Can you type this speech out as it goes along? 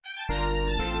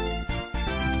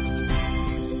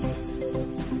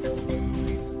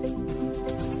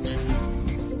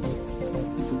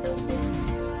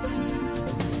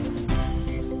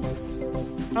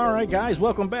All right, guys,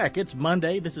 welcome back. It's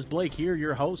Monday. This is Blake here,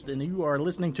 your host, and you are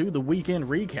listening to the Weekend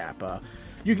Recap.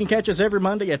 You can catch us every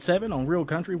Monday at 7 on Real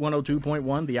Country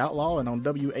 102.1 The Outlaw and on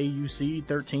WAUC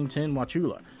 1310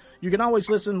 Wauchula. You can always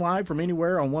listen live from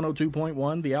anywhere on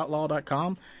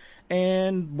 102.1theoutlaw.com.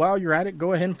 And while you're at it,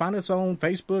 go ahead and find us on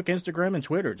Facebook, Instagram, and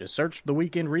Twitter. Just search the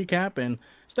Weekend Recap and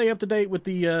stay up to date with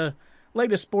the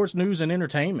latest sports news and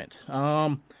entertainment.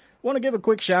 Want to give a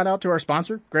quick shout out to our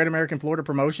sponsor, Great American Florida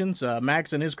Promotions.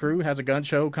 Max and his crew has a gun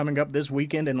show coming up this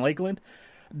weekend in Lakeland.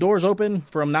 Doors open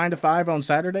from 9 to 5 on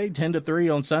Saturday, 10 to 3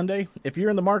 on Sunday. If you're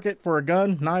in the market for a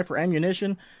gun, knife, or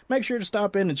ammunition, make sure to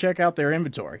stop in and check out their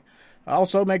inventory.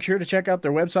 Also, make sure to check out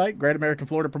their website,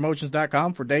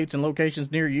 GreatAmericanFloridaPromotions.com, for dates and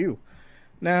locations near you.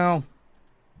 Now,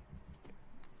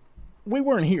 we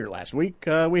weren't here last week.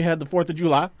 We had the 4th of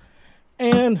July,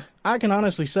 and I can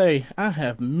honestly say I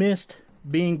have missed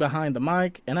being behind the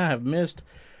mic, and I have missed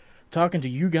talking to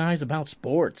you guys about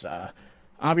sports.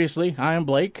 Obviously, I am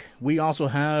Blake. We also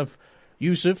have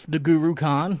Yusuf the Guru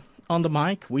Khan on the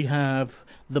mic. We have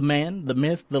the man, the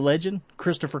myth, the legend,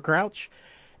 Christopher Crouch,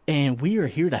 and we are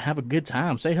here to have a good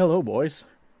time. Say hello, boys.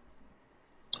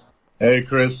 Hey,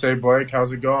 Chris. Hey, Blake.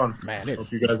 How's it going? Man,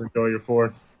 hope you guys enjoy your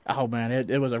 4th. Oh, man,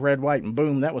 it was a red, white, and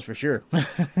boom, that was for sure.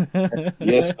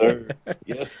 Yes, sir.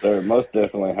 Yes, sir. Most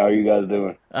definitely. How are you guys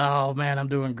doing? Oh, man, I'm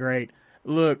doing great.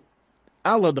 Look,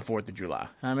 I love the 4th of July.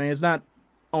 I mean, it's not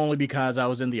only because I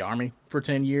was in the Army for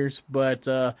 10 years, but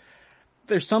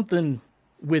there's something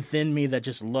within me that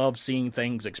just loves seeing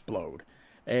things explode.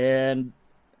 And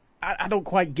I don't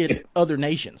quite get other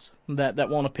nations that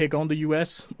want to pick on the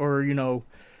U.S. or,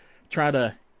 try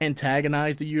to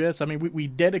antagonize the U.S. I mean, we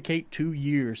dedicate 2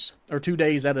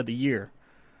 days out of the year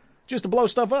just to blow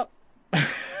stuff up.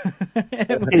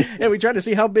 and we try to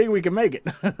see how big we can make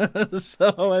it.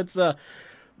 So it's,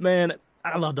 man,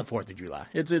 I love the 4th of July.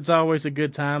 It's always a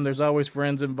good time. There's always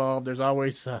friends involved. There's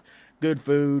always good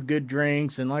food, good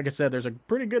drinks. And like I said, there's a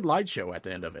pretty good light show at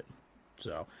the end of it.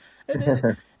 So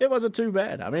it wasn't too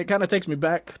bad. I mean, it kind of takes me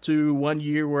back to one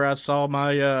year where I saw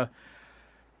my,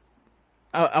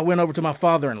 I went over to my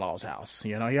father-in-law's house.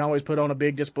 He always put on a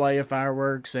big display of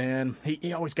fireworks, and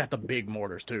he always got the big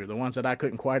mortars, too, the ones that I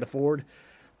couldn't quite afford.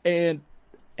 And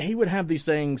he would have these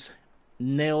things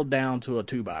nailed down to a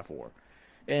 2x4.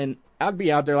 And I'd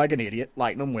be out there like an idiot,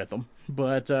 lighting them with them.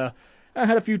 But I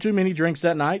had a few too many drinks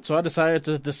that night, so I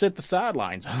decided to sit the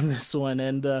sidelines on this one.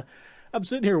 And I'm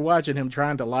sitting here watching him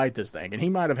trying to light this thing, and he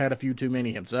might have had a few too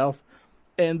many himself.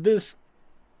 And this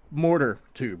mortar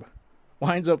tube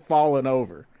winds up falling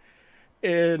over.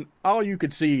 And all you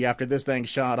could see after this thing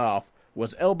shot off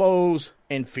was elbows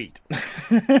and feet.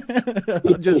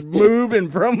 Just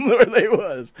moving from where they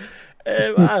was.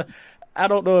 And I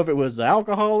don't know if it was the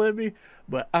alcohol in me,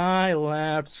 but I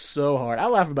laughed so hard. I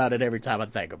laugh about it every time I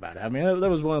think about it. I mean, that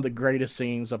was one of the greatest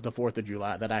scenes of the 4th of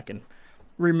July that I can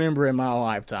remember in my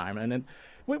lifetime. And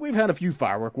we've had a few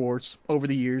firework wars over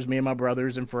the years, me and my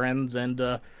brothers and friends,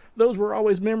 and those were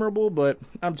always memorable, but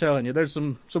I'm telling you, there's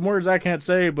some words I can't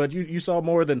say, but you saw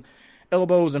more than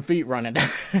elbows and feet running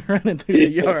through the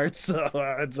yard.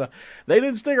 So they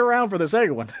didn't stick around for the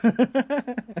second one.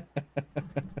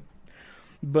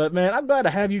 But, man, I'm glad to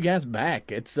have you guys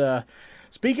back. It's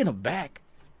speaking of back,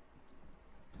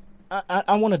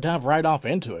 I want to dive right off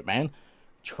into it, man.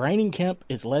 Training camp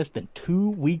is less than 2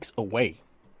 weeks away.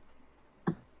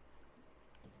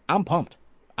 I'm pumped.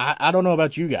 I don't know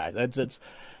about you guys. It's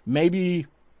maybe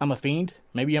I'm a fiend.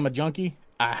 Maybe I'm a junkie.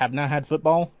 I have not had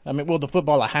football. I mean, well, the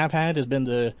football I have had has been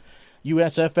the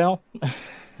USFL.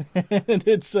 And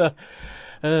it's,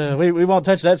 we won't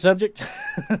touch that subject.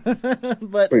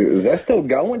 But wait, is that still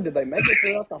going? Did they make it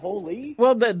throughout the whole league?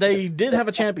 Well, they did have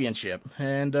a championship,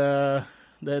 and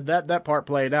that part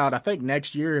played out. I think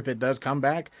next year, if it does come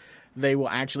back, they will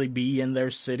actually be in their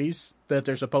cities that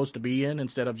they're supposed to be in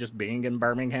instead of just being in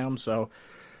Birmingham. So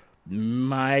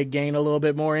might gain a little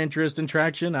bit more interest and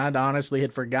traction. I'd honestly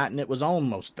had forgotten it was on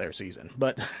most of their season.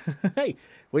 But, hey,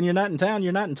 when you're not in town,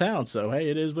 you're not in town. So, hey,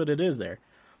 it is what it is there.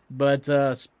 But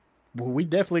we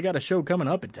definitely got a show coming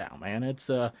up in town, man. It's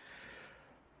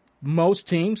most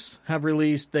teams have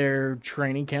released their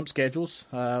training camp schedules.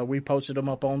 We posted them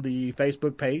up on the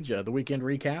Facebook page, the Weekend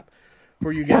Recap,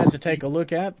 for you guys to take a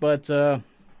look at. But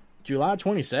July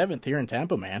 27th here in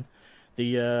Tampa, man.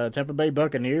 The Tampa Bay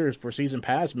Buccaneers, for season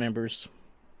pass members,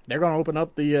 they're going to open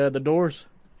up the doors,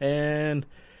 and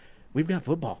we've got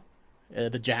football.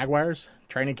 The Jaguars,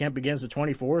 training camp begins the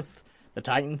 24th. The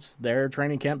Titans, their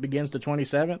training camp begins the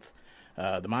 27th.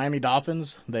 The Miami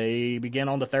Dolphins, they begin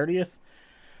on the 30th.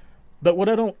 But what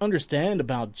I don't understand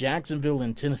about Jacksonville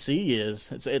and Tennessee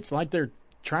is it's like they're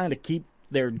trying to keep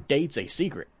their date's a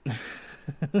secret.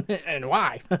 And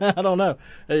why? I don't know.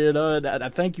 I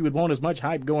think you would want as much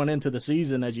hype going into the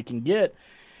season as you can get.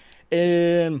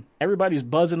 And everybody's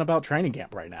buzzing about training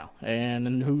camp right now.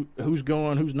 And who's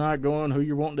going, who's not going, who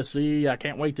you're wanting to see. I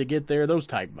can't wait to get there, those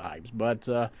type vibes. But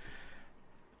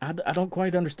I don't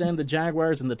quite understand the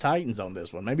Jaguars and the Titans on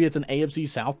this one. Maybe it's an AFC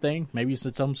South thing. Maybe it's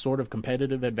some sort of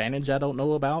competitive advantage I don't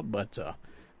know about. But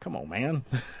come on, man.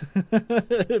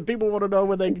 People want to know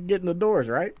when they can get in the doors,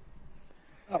 right?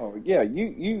 Oh yeah,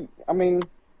 I mean,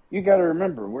 you got to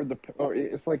remember,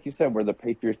 it's like you said, we're the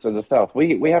Patriots of the South.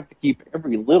 We have to keep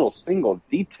every little single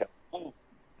detail.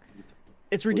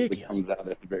 It's ridiculous. Comes out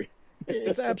at the very.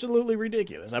 It's absolutely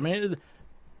ridiculous. I mean,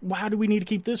 why do we need to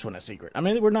keep this one a secret? I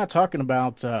mean, we're not talking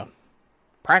about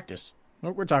practice.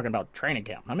 We're talking about training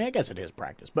camp. I mean, I guess it is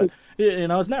practice, but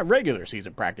it's not regular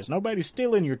season practice. Nobody's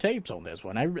stealing your tapes on this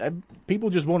one. People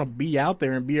just want to be out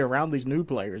there and be around these new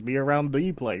players, be around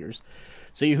the players.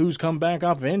 See who's come back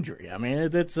off injury. I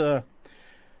mean,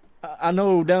 I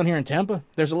know down here in Tampa,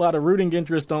 there's a lot of rooting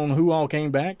interest on who all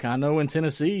came back. I know in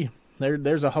Tennessee,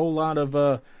 there's a whole lot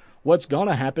of what's going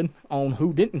to happen on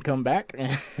who didn't come back.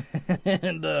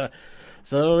 And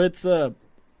so it's, I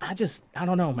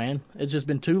don't know, man. It's just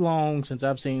been too long since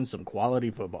I've seen some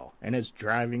quality football, and it's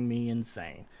driving me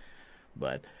insane.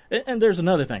 But, and there's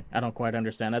another thing I don't quite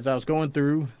understand. As I was going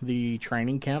through the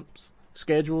training camps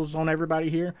schedules on everybody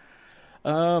here,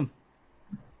 not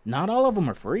all of them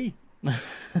are free,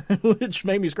 which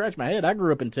made me scratch my head. I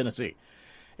grew up in Tennessee,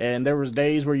 and there was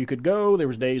days where you could go, there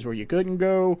was days where you couldn't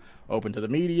go, open to the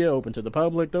media, open to the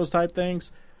public, those type things.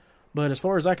 But as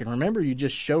far as I can remember, you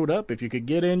just showed up. If you could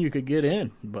get in, you could get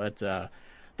in. But the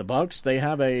Bucs, they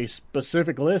have a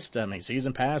specific list. I mean,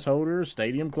 season pass holders,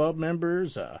 stadium club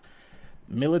members,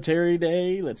 military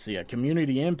day, let's see, a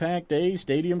community impact day,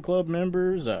 stadium club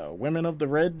members, women of the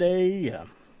red day.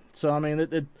 So, I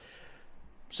mean,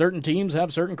 certain teams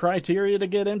have certain criteria to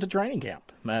get into training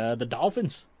camp. The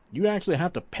Dolphins, you actually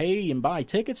have to pay and buy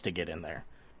tickets to get in there.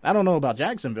 I don't know about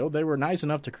Jacksonville. They were nice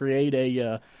enough to create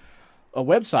a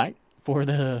website for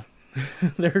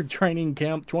their training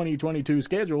camp 2022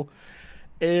 schedule,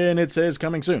 and it says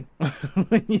coming soon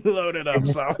when you load it up.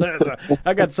 So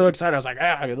I got so excited. I was like,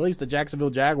 at least the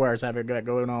Jacksonville Jaguars have it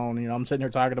going on. I'm sitting here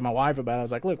talking to my wife about it. I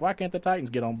was like, look, why can't the Titans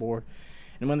get on board?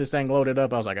 And when this thing loaded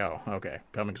up, I was like, oh, okay,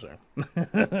 coming soon.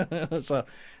 So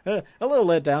a little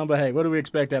let down, but hey, what do we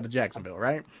expect out of Jacksonville,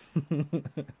 right?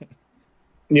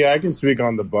 Yeah, I can speak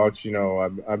on the Bucs.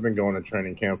 I've been going to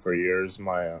training camp for years.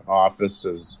 My office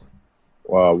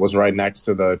was right next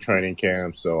to the training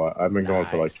camp, so I've been going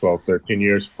for like 12, 13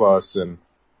 years plus. And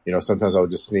sometimes I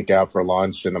would just sneak out for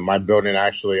lunch. And in my building,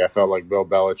 actually, I felt like Bill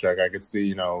Belichick. I could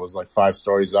see, it was like 5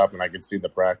 stories up, and I could see the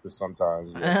practice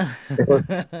sometimes.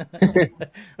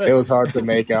 It was hard to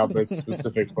make out the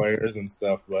specific players and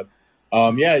stuff, but.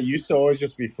 It used to always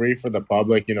just be free for the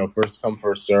public, first come,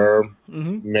 first serve.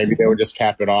 Mm-hmm. Maybe they would just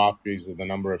cap it off because of the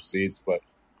number of seats. But,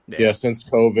 since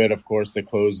COVID, of course, they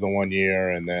closed the 1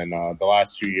 year. And then the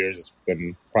last 2 years, it's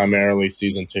been primarily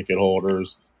season ticket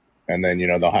holders. And then,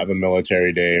 they'll have a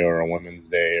military day or a women's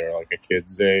day or like a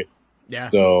kids' day. Yeah.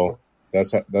 So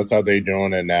that's how they're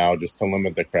doing it now, just to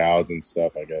limit the crowds and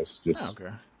stuff, I guess, just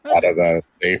out of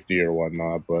safety or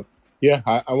whatnot. But. Yeah,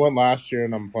 I went last year,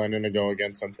 and I'm planning to go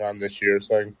again sometime this year,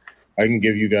 so I can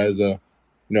give you guys a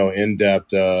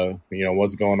in-depth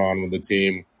what's going on with the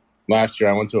team. Last year,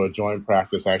 I went to a joint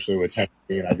practice actually with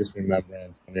Tennessee, and I just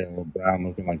remember Antonio Brown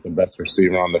looking like the best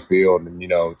receiver on the field. And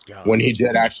when he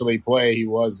did actually play, he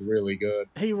was really good.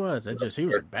 He was. He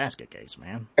was a basket case,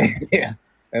 man. Yeah,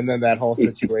 and then that whole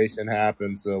situation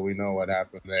happened, so we know what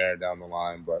happened there down the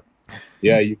line. But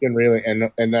yeah, you can really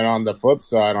and then on the flip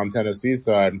side, on Tennessee's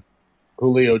side.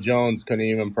 Julio Jones couldn't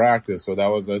even practice, so that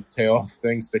was a tale of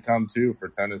things to come too for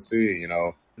Tennessee.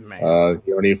 Man.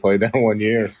 He only played there 1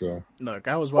 year. So look,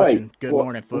 I was watching Good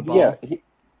Morning Football. Yeah,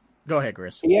 go ahead,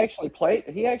 Chris. He actually played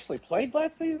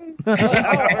last season.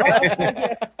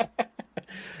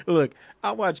 Look,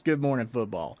 I watched Good Morning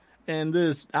Football, and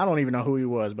I don't even know who he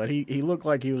was, but he looked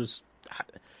like he was.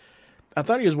 I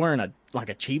thought he was wearing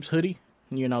a Chiefs hoodie.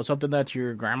 Something that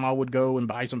your grandma would go and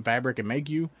buy some fabric and make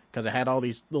you, because it had all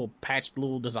these little patched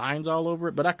little designs all over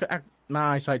it. But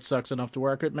my eyesight sucks enough to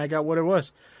where I couldn't make out what it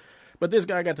was. But this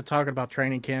guy got to talking about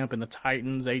training camp and the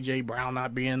Titans, A.J. Brown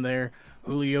not being there,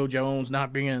 Julio Jones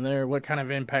not being there, what kind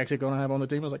of impact it's going to have on the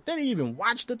team. I was like, did he even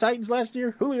watch the Titans last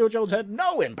year? Julio Jones had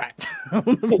no impact on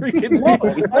the freaking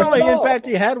team. The only impact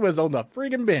he had was on the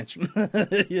freaking bench.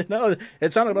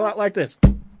 It sounded a lot like this.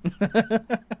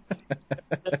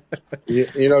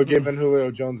 Giving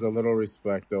Julio Jones a little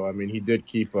respect, though. I mean, he did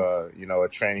keep a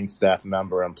training staff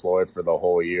member employed for the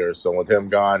whole year. So with him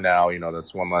gone now,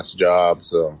 that's one less job.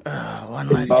 So one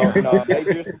less job.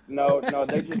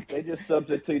 They just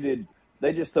substituted a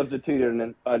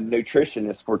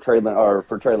nutritionist for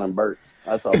Traylon Burks.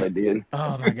 That's all they did.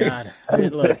 Oh my God!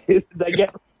 Look, they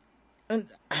get. And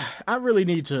I really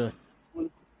need to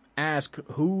ask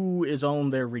who is on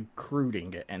their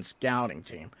recruiting and scouting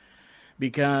team,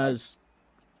 because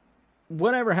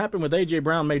whatever happened with A.J.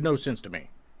 Brown made no sense to me.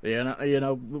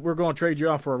 We're going to trade you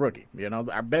off for a rookie.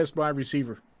 Our best wide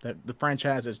receiver that the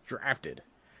franchise has drafted.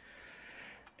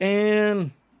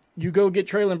 And you go get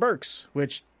Traylon Burks,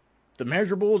 which the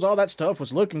measurables, all that stuff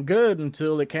was looking good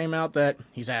until it came out that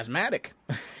he's asthmatic.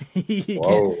 he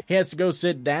has to go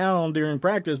sit down during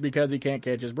practice because he can't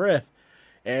catch his breath.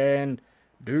 And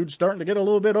dude's starting to get a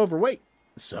little bit overweight.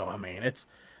 So, I mean,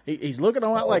 he's looking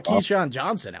a lot like Keyshawn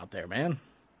Johnson out there, man.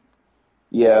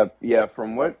 Yeah.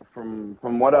 From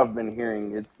what I've been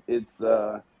hearing, it's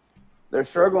they're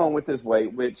struggling with his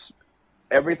weight, which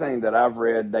everything that I've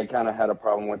read, they kind of had a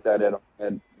problem with that at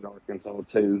Arkansas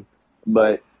too.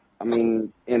 But I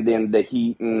mean, and then the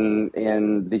heat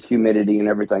and the humidity and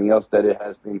everything else that it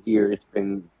has been here, it's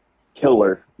been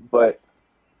killer. But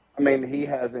I mean, he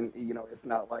hasn't. It's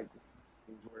not like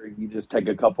where you just take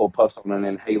a couple of puffs on an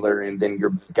inhaler and then you're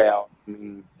back out. I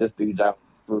mean, this dude's out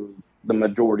for the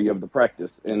majority of the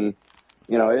practice, and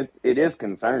it is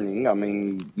concerning. I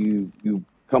mean, you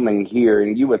coming here,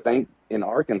 and you would think in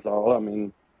Arkansas, I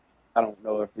mean, I don't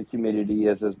know if the humidity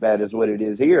is as bad as what it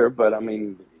is here, but I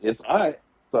mean, it's hot,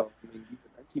 so I mean, you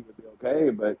would think he would be okay.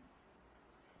 But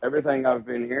everything I've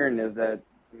been hearing is that,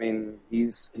 I mean,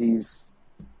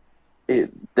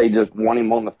 they just want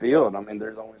him on the field. I mean,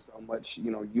 there's only so much,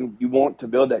 you want to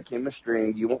build that chemistry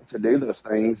and you want to do those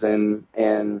things,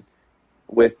 and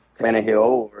with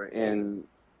Tannehill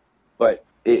but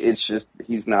it's just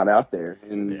he's not out there,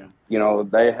 and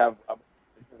they have. I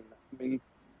mean,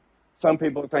 some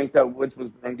people think that Woods was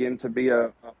brought in to be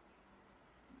a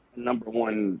number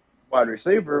one wide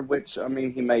receiver, which I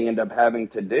mean he may end up having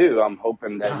to do. I'm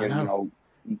hoping that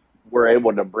we're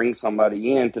able to bring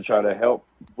somebody in to try to help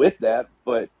with that,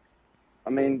 but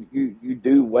I mean you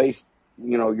do waste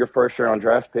your first round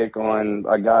draft pick on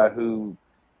a guy who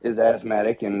is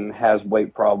asthmatic and has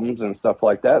weight problems and stuff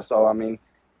like that. So, I mean,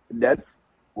 that's,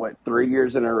 3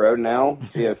 years in a row now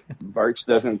if Burks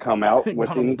doesn't come out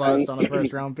with anything. Bust on a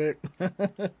first-round pick.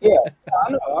 Yeah,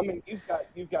 I know. I mean,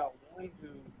 you've got one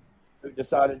who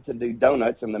decided to do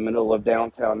donuts in the middle of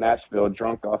downtown Nashville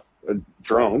drunk. Oh,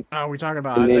 we're talking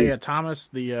about Isaiah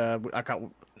Thomas,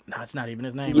 no, it's not even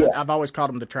his name. Yeah. I've always called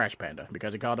him the Trash Panda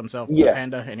because he called himself the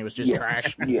Panda and he was just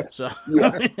trash. Yeah. So.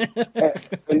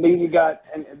 and then you got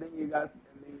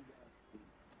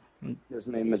his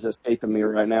name is escaping me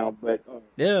right now, but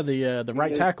the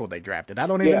right tackle they drafted. I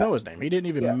don't even know his name. He didn't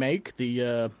even make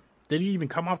the. Did he even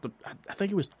come off the? I think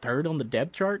he was third on the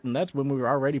depth chart, and that's when we were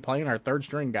already playing our third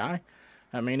string guy.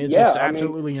 I mean, it's just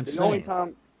absolutely insane. The only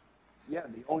time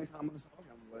I saw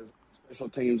him was special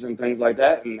teams and things like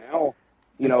that, and now.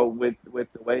 With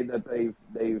the way that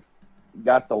they've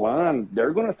got the line,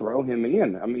 they're going to throw him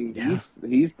in. I mean,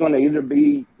 he's going to either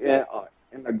be in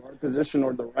a guard position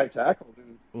or the right tackle.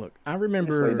 And look, I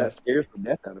remember that scares the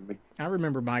death out of me. I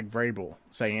remember Mike Vrabel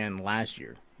saying last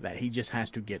year that he just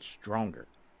has to get stronger.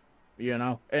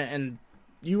 And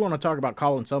you want to talk about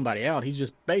calling somebody out? He's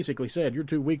just basically said you're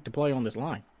too weak to play on this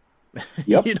line.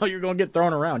 Yep. You're going to get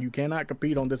thrown around. You cannot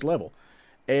compete on this level,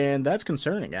 and that's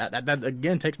concerning. That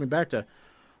again takes me back to.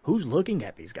 Who's looking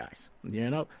at these guys?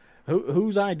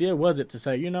 Whose idea was it to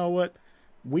say, you know what,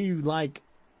 we like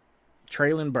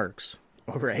Traylon Burks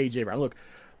over A.J. Brown? Look,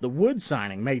 the Woods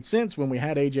signing made sense when we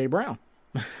had A.J. Brown,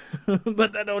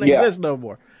 but that don't exist no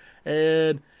more.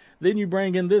 And then you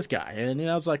bring in this guy, and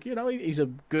it's like, he's a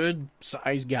good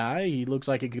sized guy. He looks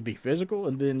like he could be physical,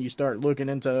 and then you start looking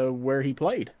into where he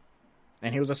played,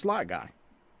 and he was a slot guy.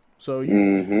 So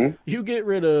you get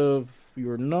rid of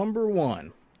your number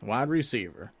one wide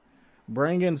receiver,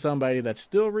 bring in somebody that's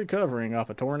still recovering off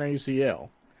a torn ACL,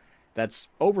 that's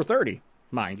over 30,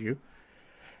 mind you,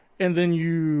 and then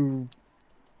you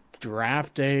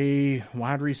draft a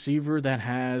wide receiver that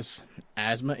has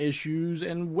asthma issues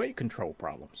and weight control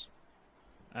problems.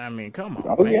 I mean, come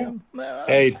on, man. Yeah.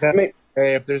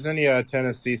 Hey, if there's any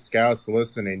Tennessee scouts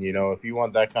listening, if you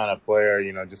want that kind of player,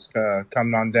 just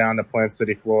come on down to Plant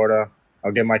City, Florida.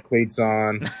 I'll get my cleats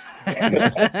on.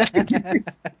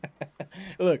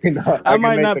 Look, I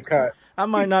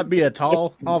might not be a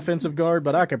tall offensive guard,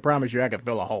 but I can promise you I can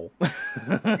fill a hole.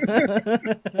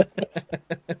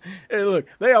 Hey, look,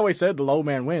 they always said the low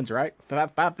man wins, right?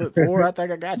 5'4", I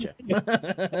think I got you.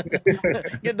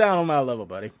 Get down on my level,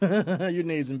 buddy. Your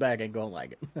knees and back ain't gonna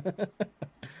like it.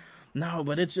 No,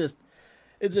 but it's just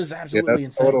Yeah, that's absolutely a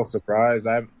insane. total surprise.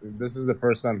 This is the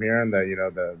first time hearing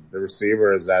that, the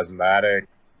receiver is asthmatic,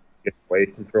 gets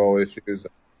weight control issues.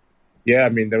 Yeah, I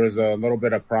mean, there was a little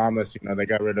bit of promise. They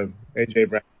got rid of AJ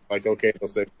Brown. Like, okay, they'll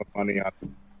save some money on the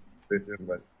position,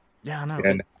 but Yeah, I know.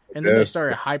 yeah, now And then they this.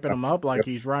 started hyping him up like Yep.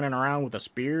 he's running around with a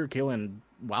spear, killing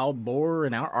wild boar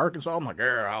in Arkansas. I'm like,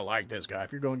 yeah, I like this guy.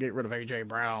 If you're going to get rid of AJ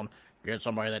Brown, get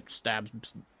somebody that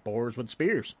stabs boars with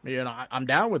spears. I'm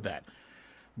down with that.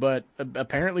 But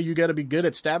apparently, you got to be good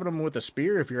at stabbing them with a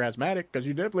spear if you're asthmatic, because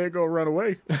you definitely ain't gonna run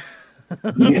away.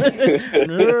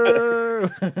 No.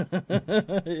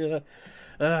 Yeah.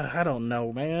 I don't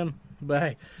know, man. But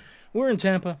hey, we're in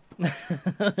Tampa.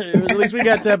 At least we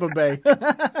got Tampa Bay.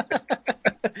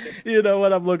 You know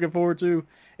what I'm looking forward to,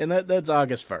 and that's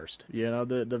August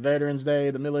 1st. The Veterans Day,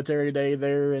 the Military Day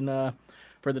there, and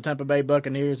for the Tampa Bay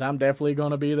Buccaneers, I'm definitely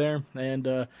going to be there,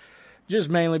 and just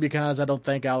mainly because I don't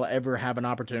think I'll ever have an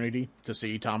opportunity to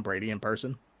see Tom Brady in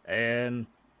person, and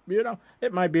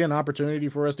it might be an opportunity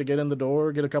for us to get in the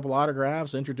door, get a couple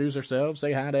autographs, introduce ourselves,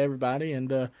 say hi to everybody,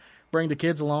 and bring the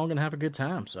kids along and have a good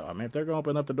time. So, I mean, if they're going to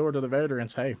open up the door to the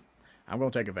veterans, hey, I'm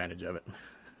going to take advantage of it.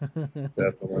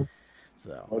 Definitely.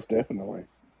 So, Most definitely.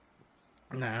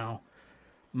 now,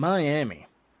 Miami,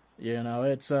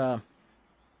 it's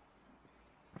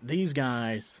these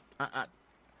guys.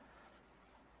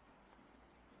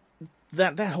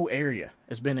 That whole area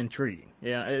has been intriguing.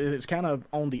 Yeah, it's kind of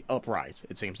on the uprise.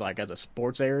 It seems like as a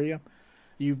sports area,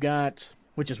 you've got,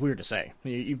 which is weird to say,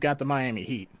 you've got the Miami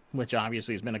Heat, which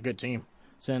obviously has been a good team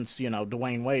since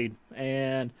Dwayne Wade,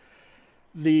 and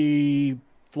the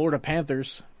Florida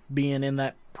Panthers being in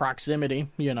that proximity,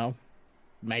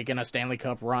 making a Stanley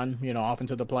Cup run, off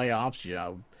into the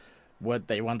playoffs, what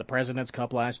they won the President's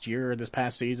Cup last year or this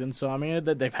past season. So, I mean,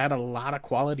 they've had a lot of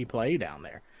quality play down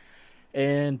there.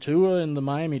 And Tua and the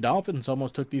Miami Dolphins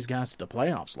almost took these guys to the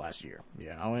playoffs last year,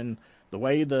 and the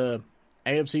way the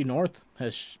AFC North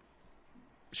has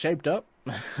shaped up,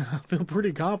 I feel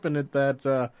pretty confident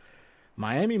that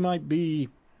Miami might be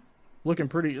looking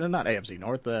pretty, not AFC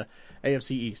North, the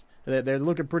AFC East. They're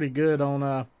looking pretty good on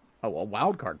a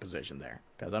wild card position there.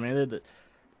 Because, I mean,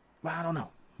 I don't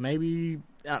know. Maybe,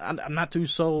 I'm not too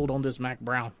sold on this Mac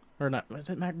Brown. Or not, is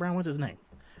it Mac Brown? What's his name?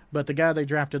 But the guy they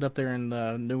drafted up there in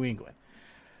New England.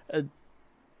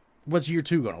 What's year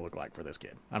 2 going to look like for this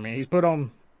kid? I mean,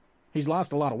 he's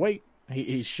lost a lot of weight.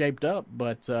 He's shaped up,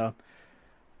 but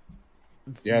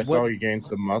Yeah, I saw he gained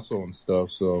some muscle and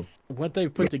stuff. So what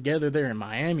they've put together there in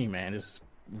Miami, man, has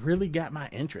really got my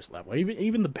interest level.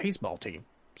 Even the baseball team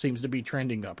seems to be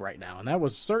trending up right now, and that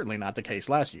was certainly not the case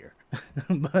last year.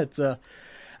 But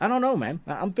I don't know, man.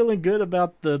 I'm feeling good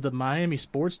about the Miami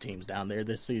sports teams down there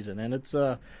this season, and it's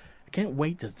I can't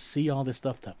wait to see all this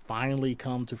stuff to finally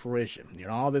come to fruition.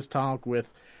 All this talk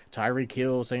with Tyreek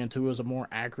Hill saying Tua's a more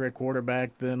accurate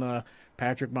quarterback than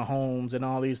Patrick Mahomes and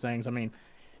all these things. I mean,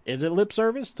 is it lip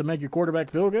service to make your quarterback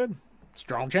feel good?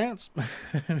 Strong chance.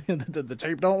 The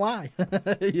tape don't lie,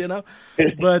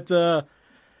 But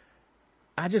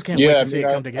I just can't wait to see it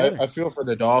come together. I feel for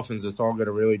the Dolphins. It's all going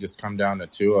to really just come down to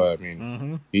Tua. I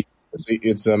mean,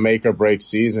 it's a make or break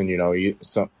season.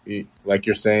 Like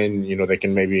you're saying, they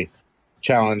can maybe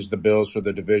challenge the Bills for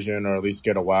the division, or at least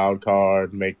get a wild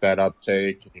card, make that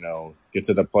uptake. Get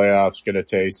to the playoffs, get a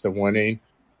taste of winning,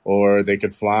 or they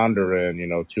could flounder in.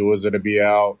 Tua's going to be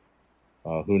out.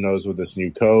 Who knows with this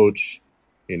new coach?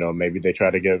 Maybe they try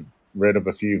to get rid of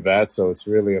a few vets. So it's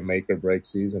really a make or break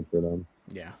season for them.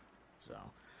 Yeah. So,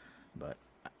 but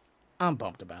I'm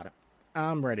pumped about it.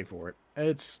 I'm ready for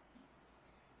it.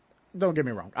 Don't get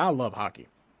me wrong. I love hockey.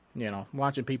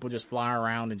 Watching people just fly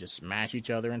around and just smash each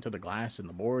other into the glass and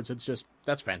the boards.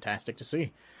 That's fantastic to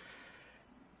see.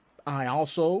 I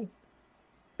also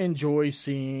enjoy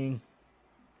seeing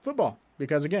football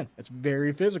because, again, it's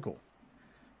very physical.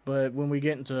 But when we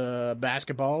get into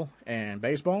basketball and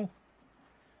baseball,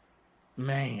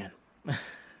 man,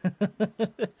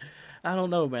 I don't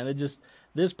know, man.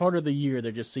 This part of the year,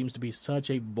 there just seems to be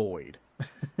such a void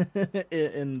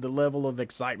in the level of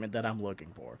excitement that I'm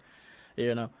looking for.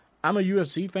 I'm a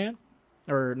UFC fan,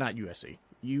 or not UFC,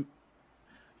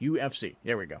 UFC.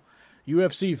 There we go,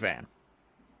 UFC fan.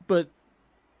 But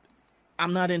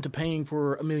I'm not into paying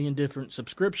for a million different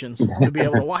subscriptions to be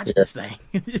able to watch this thing.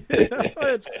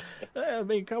 I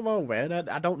mean, come on, man.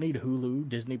 I don't need Hulu,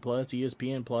 Disney Plus,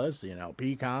 ESPN Plus,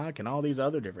 Peacock, and all these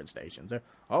other different stations.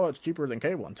 It's cheaper than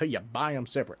cable until you buy them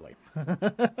separately.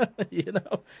 Get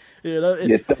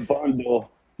the bundle.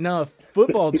 Now, if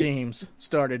football teams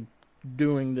started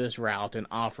doing this route and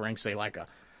offering, say, like a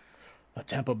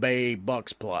Tampa Bay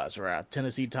Bucks Plus or a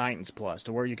Tennessee Titans Plus,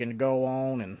 to where you can go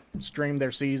on and stream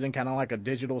their season kind of like a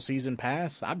digital season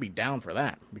pass, I'd be down for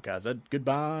that, because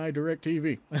goodbye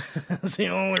DirecTV. That's the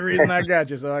only reason I got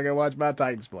you, so I can watch my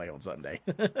Titans play on Sunday.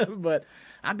 But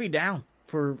I'd be down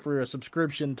for a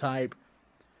subscription type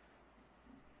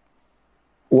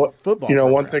football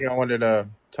program. One thing I wanted to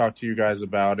talk to you guys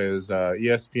about is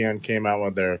ESPN came out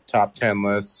with their top 10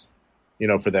 lists,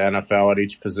 for the NFL at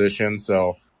each position.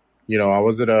 So, I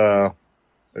was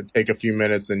take a few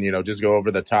minutes and, just go over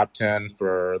the top 10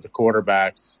 for the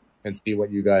quarterbacks and see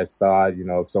what you guys thought,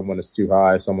 if someone is too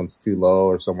high, someone's too low,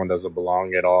 or someone doesn't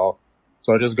belong at all.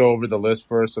 So I'll just go over the list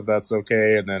first, if that's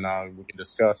okay, and then we can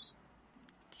discuss.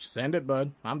 Send it,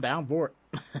 bud. I'm down for it.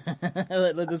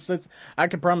 I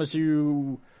can promise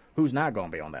you who's not going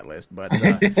to be on that list, but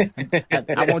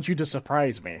I want you to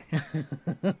surprise me.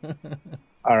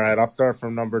 All right, I'll start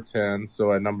from number 10.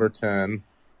 So at number 10,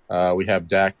 we have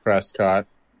Dak Prescott.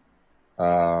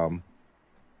 Number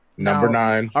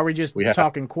 9. Are we just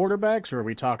talking quarterbacks, or are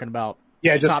we talking about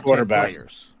just top quarterbacks? 10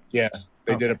 players? Yeah,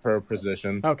 they did it per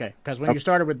position. Okay, because when you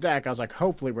started with Dak, I was like,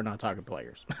 hopefully we're not talking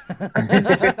players.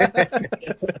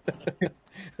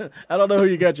 I don't know who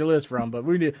you got your list from, but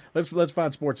let's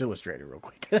find Sports Illustrated real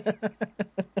quick.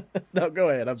 No, go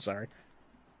ahead. I'm sorry.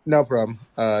 No problem.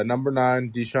 Number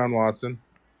 9, Deshaun Watson.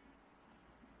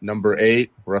 Number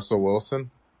 8, Russell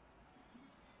Wilson.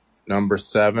 Number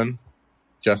 7,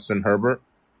 Justin Herbert.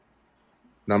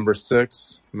 Number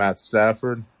 6, Matt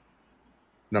Stafford.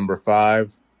 Number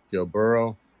 5, Joe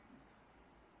Burrow.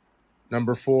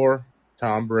 Number 4,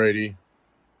 Tom Brady.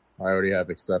 I already have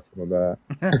exception of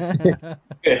that.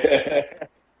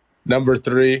 Number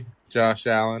 3, Josh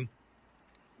Allen.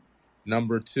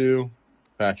 Number 2,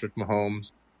 Patrick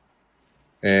Mahomes.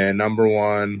 And number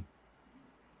 1,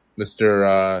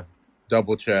 Mr.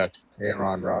 Double Check,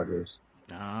 Aaron Rodgers.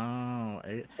 Oh,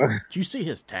 did you see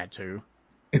his tattoo?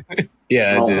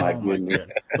 Yeah, I did. Oh my goodness.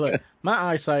 Look, my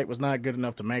eyesight was not good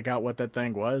enough to make out what that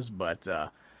thing was, but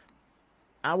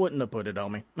I wouldn't have put it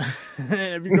on me.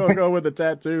 If you're gonna go with a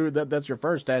tattoo, that's your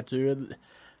first tattoo.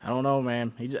 I don't know,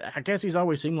 man. I guess he's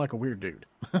always seemed like a weird dude.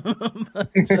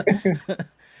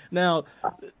 Now,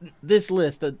 this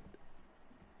list,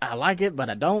 I like it, but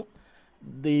I don't.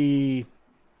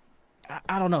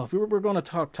 I don't know if we're going to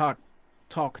talk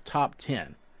top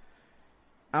 10.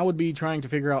 I would be trying to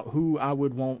figure out who I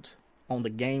would want on the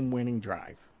game-winning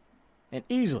drive, and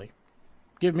easily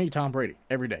give me Tom Brady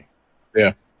every day.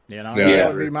 Yeah.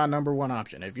 That would be my number one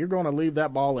option. If you're going to leave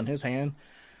that ball in his hand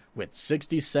with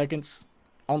 60 seconds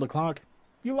on the clock,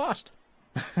 you lost.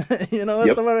 That's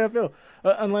the way I feel.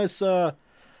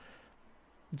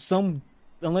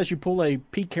 Unless you pull a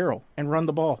Pete Carroll and run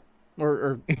the ball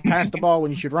or pass the ball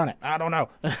when you should run it. I don't know.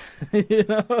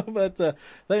 But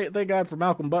they got for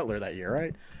Malcolm Butler that year,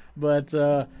 right? But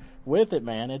with it,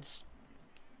 man,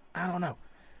 I don't know.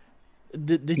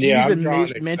 Did you even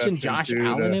mention Josh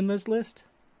Allen in this list?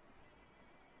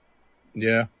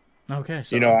 Yeah. Okay.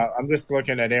 So, I'm just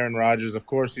looking at Aaron Rodgers. Of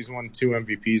course, he's won 2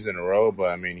 MVPs in a row, but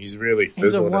I mean, he's really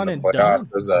fizzled in the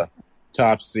playoffs as a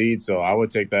top seed. So I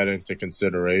would take that into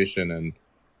consideration. And,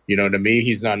 to me,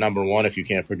 he's not number 1 if you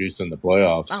can't produce in the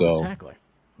playoffs. So exactly.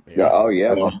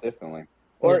 Yeah. Most definitely.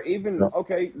 Or even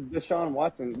Deshaun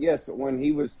Watson. Yes, when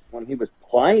he was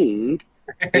playing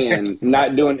and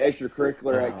not doing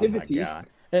extracurricular activities. My God.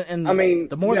 And I mean,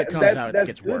 the more that comes out, it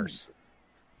gets good. Worse.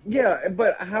 Yeah,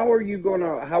 but how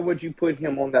would you put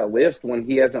him on that list when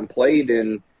he hasn't played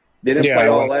and didn't play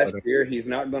all last year? He's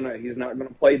not gonna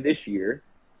play this year.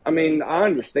 I mean, I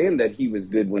understand that he was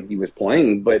good when he was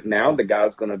playing, but now the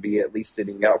guy's going to be at least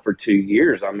sitting out for 2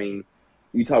 years. I mean,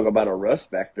 you talk about a rust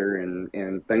factor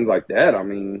and things like that. I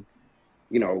mean,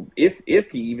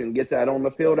 if he even gets out on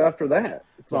the field after that.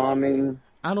 So, I mean,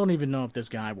 I don't even know if this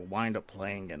guy will wind up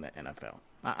playing in the NFL.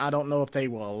 I don't know if they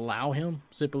will allow him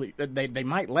simply. They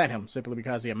might let him simply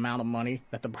because the amount of money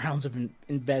that the Browns have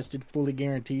invested fully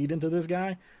guaranteed into this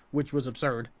guy, which was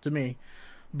absurd to me.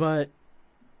 But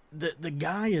the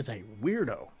guy is a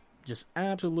weirdo, just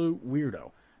absolute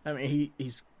weirdo. I mean,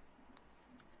 he's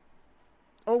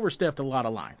overstepped a lot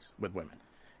of lines with women.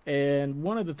 And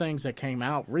one of the things that came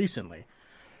out recently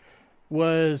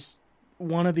was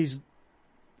one of these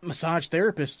massage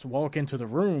therapists walk into the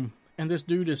room, and this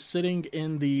dude is sitting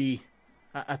in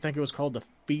I think it was called the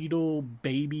fetal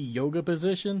baby yoga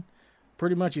position.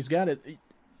 Pretty much he's got it.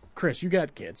 Chris, you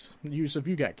got kids. Yusuf,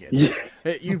 you got kids. Yeah.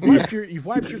 You've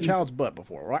wiped your child's butt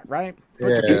before, right? Put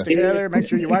your feet together, make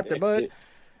sure you wipe their butt.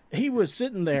 He was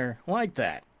sitting there like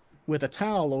that with a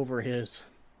towel over his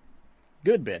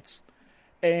good bits,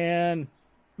 and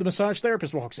the massage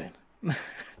therapist walks in.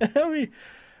 I mean,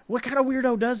 what kind of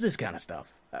weirdo does this kind of stuff?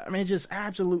 I mean, just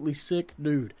absolutely sick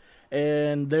dude.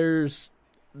 And there's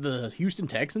the Houston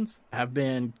Texans have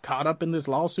been caught up in this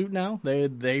lawsuit now.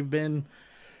 They've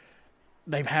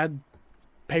had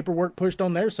paperwork pushed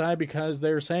on their side because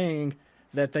they're saying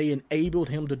that they enabled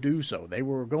him to do so. They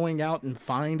were going out and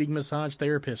finding massage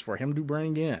therapists for him to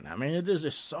bring in. I mean, there's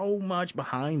just so much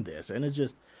behind this, and it's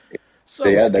just so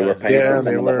Yeah, they were scuzzy. paying Yeah, for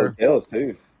some of the hotels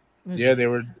too. Yeah, they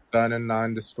were signing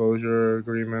non-disclosure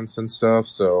agreements and stuff.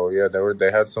 So yeah,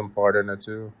 they had some part in it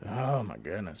too. Oh my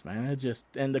goodness, man! It just,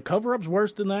 and the cover-up's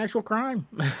worse than the actual crime.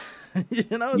 It's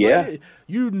Yeah. like,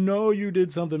 you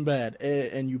did something bad,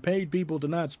 and you paid people to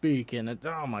not speak, and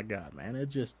oh my god, man! It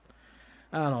just,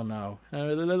 I don't know.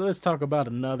 Let's talk about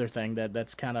another thing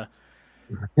that's kind of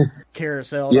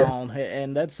carouseled Yeah. on,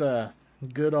 and that's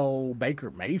good old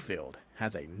Baker Mayfield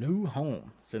has a new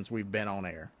home since we've been on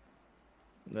air.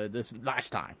 This last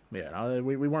time, we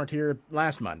weren't here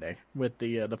last Monday with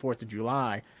the 4th of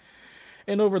July,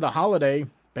 and over the holiday,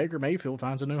 Baker Mayfield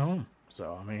finds a new home.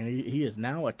 So I mean, he is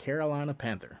now a Carolina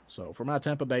Panther. So for my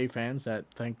Tampa Bay fans that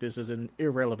think this is an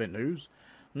irrelevant news,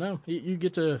 no, you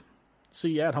get to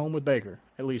see At Home with Baker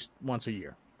at least once a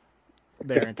year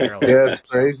there in Carolina. Yeah, it's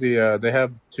crazy. They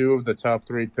have two of the top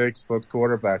 3 picks, both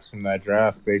quarterbacks from that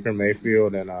draft, Baker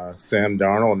Mayfield and Sam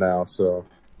Darnold now. So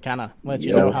Kind of let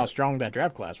you know how strong that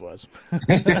draft class was. I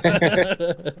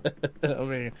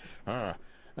mean,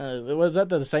 was that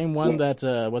the same one that,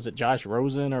 was it Josh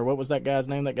Rosen, or what was that guy's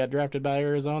name that got drafted by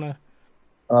Arizona?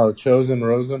 oh, Chosen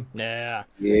Rosen. Yeah.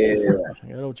 Yeah.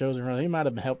 Good old Chosen Rosen. He might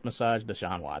have helped massage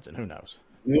Deshaun Watson. Who knows?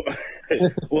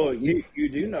 Well, you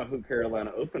do know who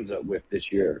Carolina opens up with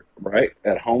this year, right?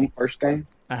 At home, first game?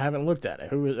 I haven't looked at it.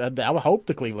 Who is? I would hope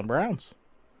the Cleveland Browns.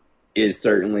 It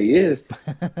certainly is.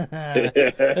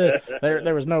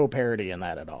 There was no parody in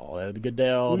that at all.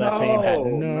 Goodell, that team had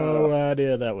no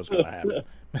idea that was going to happen.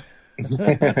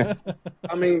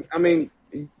 I mean,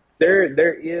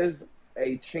 there is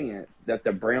a chance that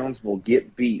the Browns will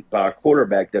get beat by a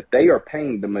quarterback that they are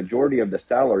paying the majority of the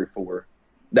salary for,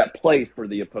 that plays for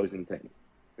the opposing team.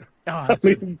 Oh,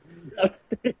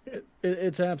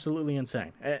 it's absolutely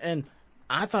insane. And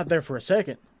I thought there for a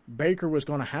second Baker was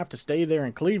going to have to stay there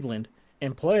in Cleveland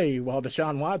and play while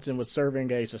Deshaun Watson was serving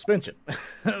a suspension.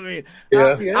 I mean,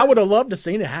 I would have loved to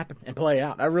seen it happen and play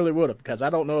out. I really would have, because I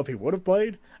don't know if he would have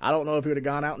played. I don't know if he would have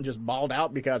gone out and just balled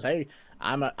out because, hey,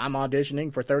 I'm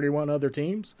auditioning for 31 other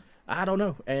teams. I don't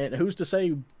know. And who's to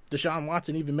say Deshaun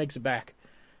Watson even makes it back?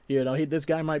 This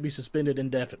guy might be suspended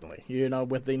indefinitely,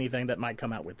 with anything that might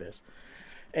come out with this.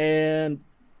 And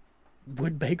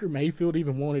would Baker Mayfield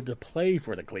even wanted to play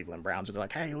for the Cleveland Browns? It's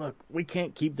like, hey, look, we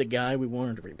can't keep the guy we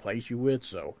wanted to replace you with,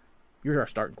 so you're our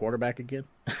starting quarterback again.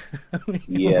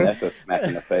 Yeah, that's a smack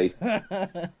in the face.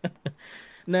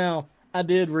 Now, I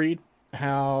did read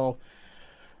how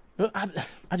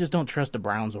I just don't trust the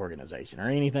Browns organization or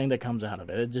anything that comes out of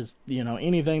it. It just,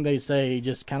 anything they say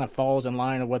just kind of falls in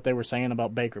line of what they were saying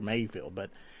about Baker Mayfield. But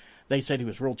they said he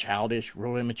was real childish,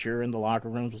 real immature in the locker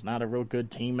rooms, was not a real good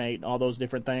teammate, all those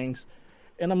different things.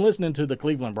 And I'm listening to the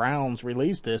Cleveland Browns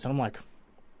release this, and I'm like,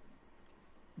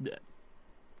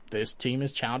 this team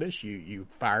is childish. You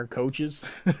fire coaches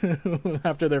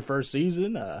after their first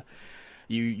season.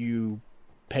 You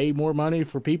pay more money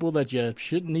for people that you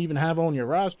shouldn't even have on your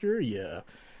roster. You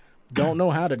don't know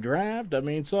how to draft. I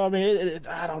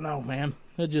don't know, man.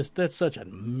 That's such a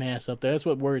mess up there. That's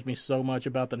what worries me so much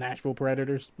about the Nashville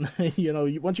Predators. Once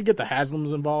you get the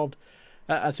Haslams involved,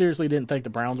 I seriously didn't think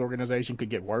the Browns organization could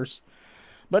get worse,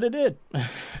 but it did.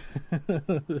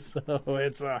 So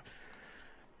it's I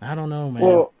don't know,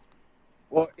 man.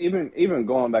 Well, even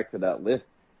going back to that list,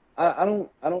 I don't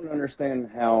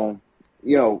understand how.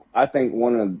 I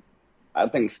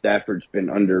think Stafford's been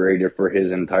underrated for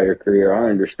his entire career.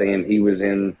 I understand he was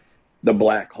in the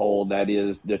black hole that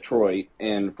is Detroit,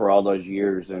 and for all those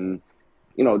years, and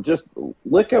just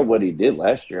look at what he did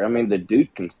last year. I mean, the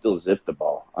dude can still zip the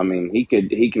ball. I mean, he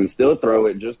can still throw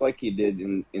it just like he did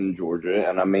in Georgia,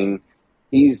 and I mean,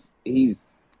 he's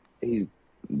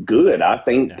good. I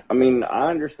think. Yeah. I mean, I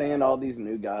understand all these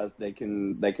new guys. They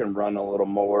can run a little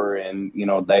more, and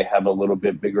they have a little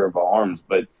bit bigger of arms.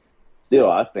 But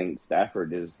still, I think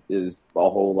Stafford is a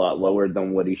whole lot lower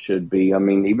than what he should be. I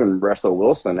mean, even Russell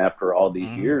Wilson, after all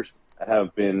these years,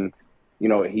 have been.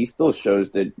 He still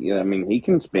shows that. I mean, he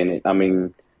can spin it. I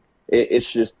mean,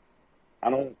 it's just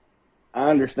I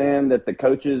understand that the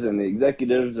coaches and the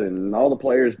executives and all the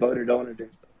players voted on it and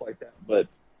stuff like that, but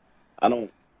I don't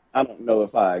know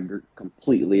if I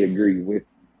completely agree with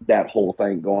that whole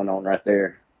thing going on right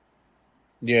there.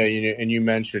 Yeah, and you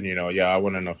mentioned, I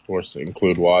wouldn't, of course,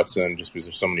 include Watson just because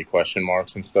there's so many question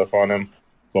marks and stuff on him.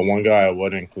 But one guy I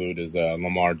would include is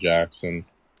Lamar Jackson.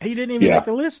 He didn't even make Yeah.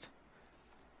 the list.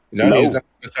 No, he's No. not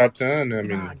in the top 10. I My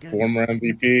mean, goodness. former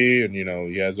MVP, and,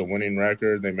 he has a winning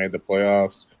record. They made the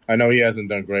playoffs. I know he hasn't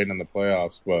done great in the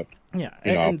playoffs, but, Yeah, I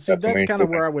would and see, that's definitely kind of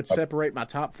include where I would him. separate my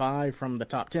top 5 from the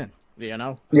top 10. Who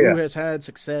Yeah. has had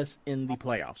success in the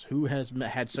playoffs? Who has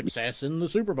had success in the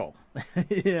Super Bowl?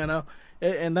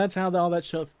 And that's how all that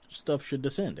stuff should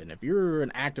descend. And if you're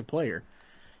an active player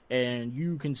and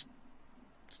you can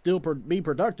still be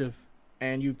productive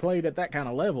and you've played at that kind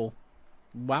of level,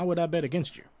 why would I bet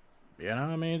against you?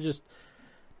 I mean, just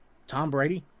Tom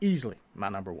Brady, easily my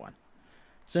number 1.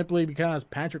 Simply because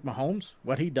Patrick Mahomes,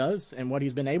 what he does and what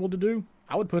he's been able to do,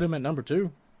 I would put him at number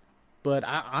 2. But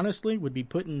I honestly would be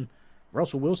putting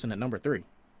Russell Wilson at number 3.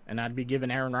 And I'd be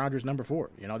giving Aaron Rodgers number 4.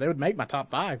 They would make my top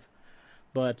 5.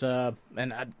 But,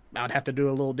 and I'd have to do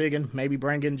a little digging, maybe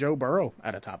bring in Joe Burrow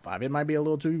at a top 5. It might be a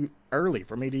little too early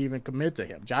for me to even commit to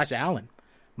him. Josh Allen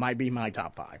might be my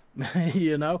top 5,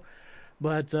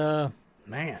 But,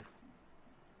 man,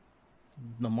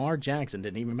 Lamar Jackson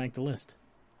didn't even make the list.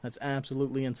 That's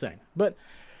absolutely insane. But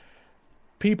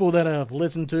people that have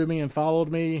listened to me and followed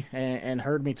me and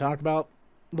heard me talk about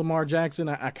Lamar Jackson,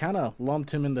 I kind of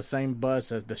lumped him in the same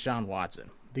bus as Deshaun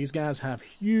Watson. These guys have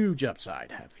huge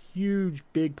upside, have huge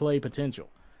big play potential.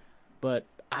 But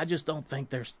I just don't think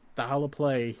their style of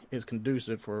play is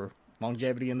conducive for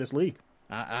longevity in this league.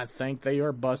 I think they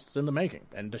are busts in the making.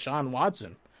 And Deshaun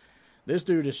Watson, this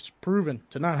dude is proven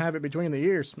to not have it between the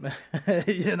ears,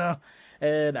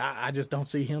 And I just don't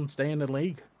see him staying in the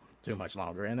league too much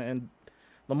longer. And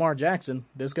Lamar Jackson,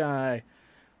 this guy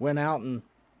went out and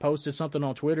posted something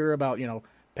on Twitter about,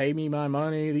 pay me my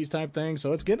money, these type things.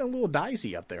 So it's getting a little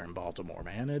dicey up there in Baltimore,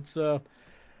 man. It's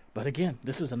but again,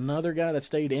 this is another guy that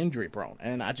stayed injury prone,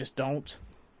 and I just don't,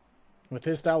 with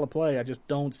his style of play, I just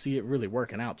don't see it really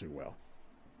working out too well.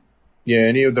 Yeah,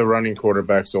 any of the running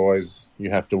quarterbacks, always you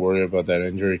have to worry about that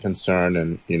injury concern.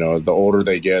 And, the older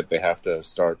they get, they have to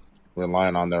start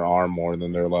relying on their arm more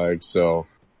than their legs. So,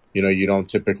 you don't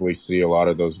typically see a lot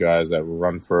of those guys that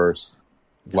run first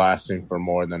lasting for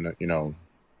more than,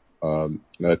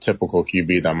 a typical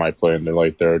QB that might play in their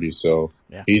late 30s. So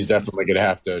Yeah. he's definitely going to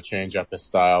have to change up his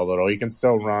style a little. He can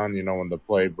still run, when the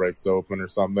play breaks open or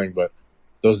something, but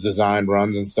those design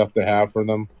runs and stuff they have for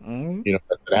them, that's going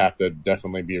to have to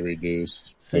definitely be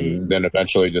reduced. See, and then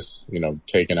eventually just,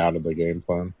 taken out of the game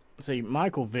plan. See,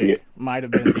 Michael Vick might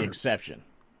have been the exception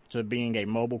to being a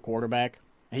mobile quarterback.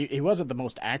 He wasn't the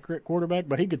most accurate quarterback,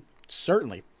 but he could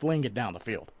certainly fling it down the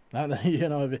field.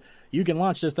 If you can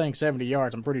launch this thing 70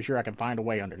 yards, I'm pretty sure I can find a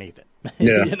way underneath it.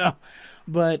 Yeah.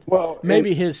 But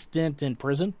maybe his stint in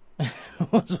prison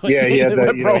was what, he had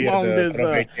that,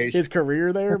 prolonged his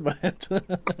career there. But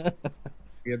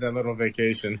he had that little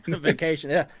vacation. Vacation,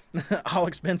 yeah, all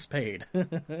expense paid.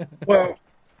 Well,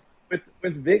 with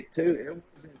Vic too, it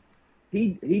wasn't.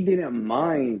 He didn't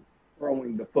mind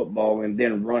throwing the football and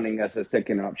then running as a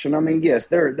second option. I mean, yes,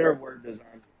 there were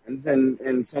design runs,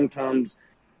 and sometimes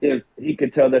if he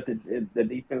could tell that the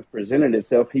defense presented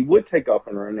itself, he would take off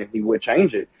and run and he would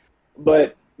change it.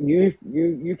 But you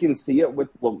can see it with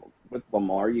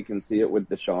Lamar, you can see it with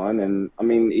Deshaun, and I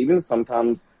mean, even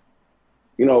sometimes,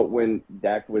 when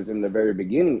Dak was in the very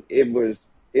beginning, it was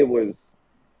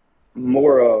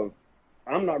more of,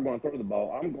 I'm not going to throw the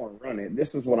ball. I'm going to run it.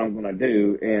 This is what I'm going to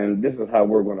do, and this is how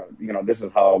we're going to, this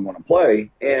is how I'm going to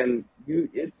play. And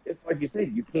it's like you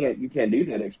said, you can't do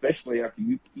that, especially after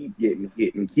you keep getting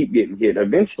hit and keep getting hit.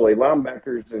 Eventually,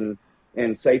 linebackers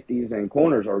and safeties and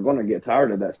corners are going to get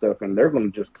tired of that stuff, and they're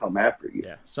going to just come after you.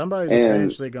 Yeah, somebody's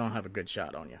eventually going to have a good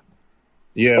shot on you.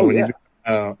 Yeah, you do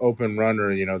open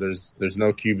runner, there's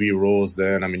no QB rules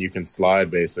then. I mean, you can slide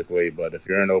basically, but if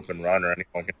you're an open runner,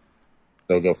 anyone can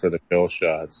still go for the kill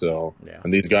shot. So,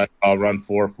 and these guys all run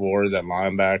 4.4s at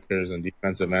linebackers and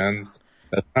defensive ends.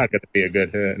 That's not going to be a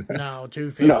good hit. No,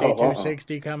 250,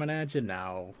 260 coming at you.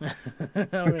 No.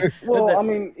 I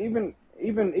mean,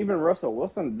 even Russell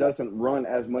Wilson doesn't run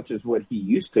as much as what he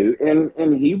used to,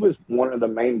 and he was one of the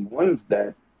main ones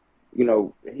that,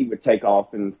 he would take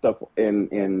off and stuff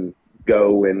and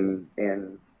go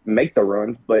and make the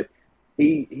runs, but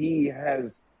he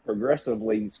has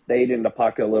progressively stayed in the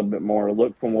pocket a little bit more,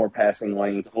 looked for more passing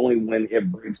lanes. Only when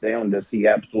it breaks down does he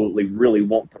absolutely really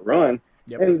want to run.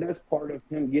 Yep. And that's part of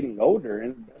him getting older,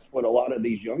 and that's what a lot of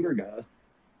these younger guys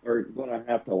are going to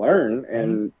have to learn,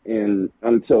 and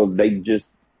until they just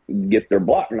get their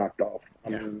block knocked off. I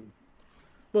mean,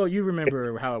 well, you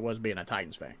remember how it was being a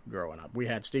Titans fan growing up. We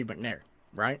had Steve McNair.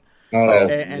 right? Oh,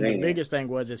 And the biggest thing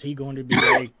was, is he going to be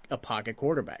a pocket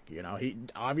quarterback? You know, he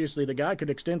obviously the guy could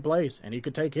extend plays and he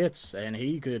could take hits and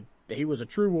he was a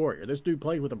true warrior. This dude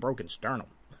played with a broken sternum.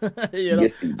 You know,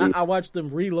 Yes, he did. I watched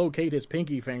them relocate his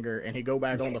pinky finger and he go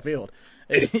back on the field.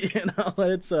 You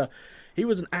know, he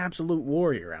was an absolute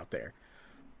warrior out there.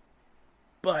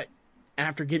 But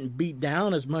after getting beat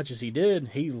down as much as he did,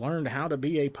 he learned how to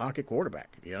be a pocket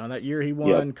quarterback. You know, that year he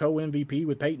won co-MVP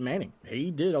with Peyton Manning.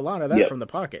 He did a lot of that from the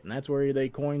pocket, and that's where they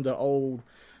coined the old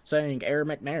saying, Air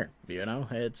McNair. You know,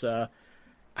 it's I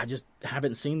just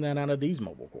haven't seen that out of these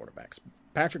mobile quarterbacks.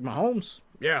 Patrick Mahomes,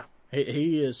 yeah,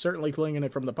 he is certainly flinging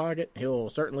it from the pocket. He'll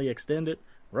certainly extend it.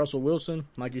 Russell Wilson,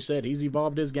 like you said, he's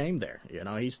evolved his game there. You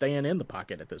know, he's staying in the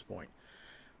pocket at this point.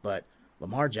 But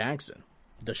Lamar Jackson,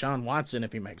 Deshaun Watson,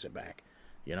 if he makes it back,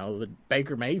 you know,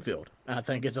 Baker Mayfield, I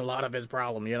think is a lot of his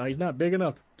problem. You know, he's not big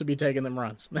enough to be taking them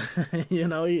runs. You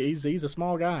know, he's a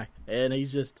small guy, and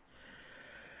he's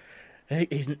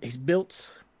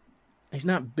built. He's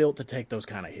not built to take those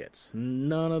kind of hits.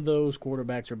 None of those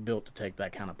quarterbacks are built to take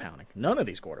that kind of pounding. None of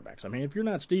these quarterbacks. I mean, if you're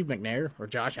not Steve McNair or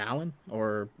Josh Allen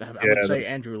or I would say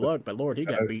Andrew Luck, but Lord, he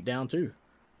got beat down too.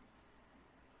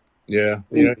 Yeah,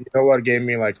 you know what gave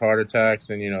me like heart attacks,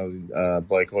 and you know,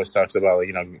 Blake always talks about like,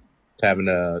 you know,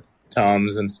 having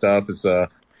Tums and stuff. Is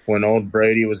when old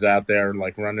Brady was out there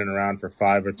like running around for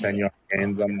 5 or 10 yard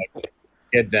gains. I'm like,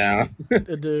 get down,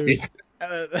 dude.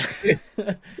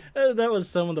 That was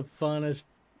some of the funnest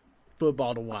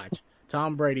football to watch.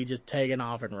 Tom Brady just taking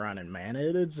off and running, man.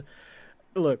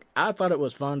 Look, I thought it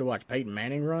was fun to watch Peyton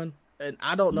Manning run, and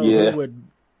I don't know who would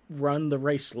run the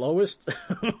race slowest,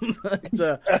 but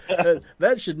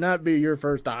that should not be your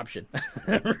first option.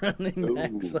 Running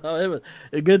back. So it was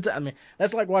a good time. I mean,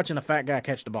 that's like watching a fat guy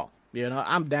catch the ball. You know,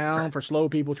 I'm down for slow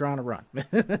people trying to run.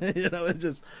 You know, it's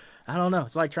just, I don't know.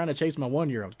 It's like trying to chase my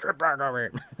 1-year-old. Strip back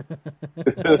over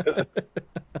here.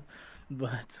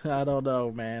 But I don't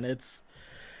know, man. It's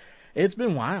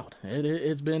been wild.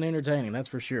 It's been entertaining, that's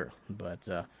for sure.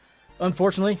 But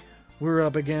unfortunately, we're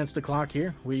up against the clock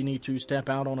here. We need to step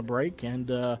out on a break and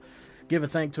give a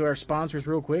thank to our sponsors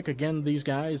real quick. Again, these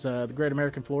guys, the Great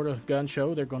American Florida Gun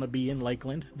Show, they're going to be in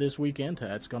Lakeland this weekend.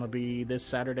 It's going to be this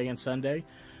Saturday and Sunday.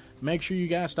 Make sure you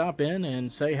guys stop in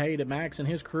and say hey to Max and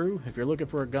his crew. If you're looking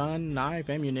for a gun, knife,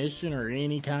 ammunition, or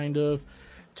any kind of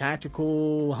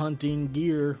tactical hunting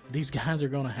gear, these guys are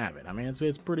going to have it. I mean,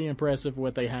 it's pretty impressive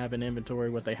what they have in inventory,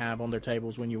 what they have on their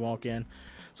tables when you walk in.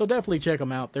 So definitely check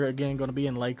them out. They're, again, going to be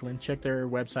in Lakeland. Check their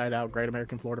website out,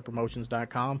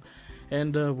 GreatAmericanFloridaPromotions.com,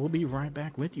 and we'll be right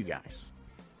back with you guys.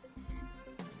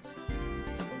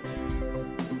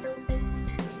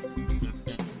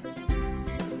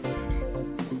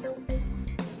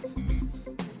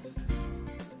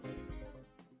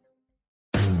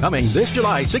 Coming this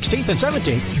July 16th and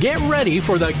 17th, get ready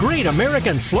for the Great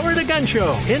American Florida Gun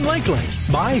Show in Lakeland.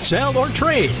 Buy, sell, or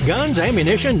trade guns,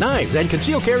 ammunition, knives, and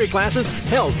concealed carry classes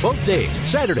held both days.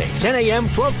 Saturday, 10 a.m.,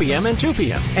 12 p.m., and 2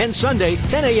 p.m. And Sunday,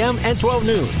 10 a.m. and 12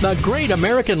 noon. The Great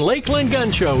American Lakeland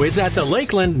Gun Show is at the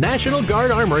Lakeland National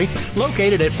Guard Armory,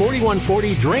 located at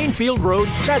 4140 Drainfield Road,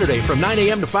 Saturday from 9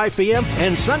 a.m. to 5 p.m.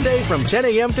 and Sunday from 10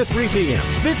 a.m. to 3 p.m.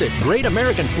 Visit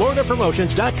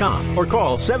GreatAmericanFloridaPromotions.com or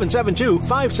call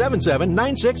 772-577-9647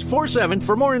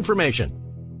 for more information.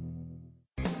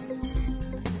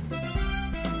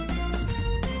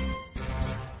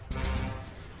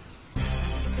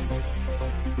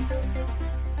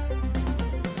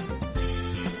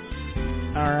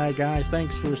 All right, guys,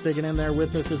 thanks for sticking in there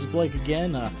with us. This is Blake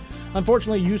again.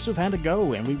 Unfortunately, Yusuf had to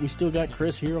go, and we still got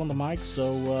Chris here on the mic.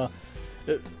 So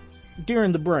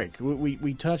during the break,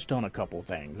 we touched on a couple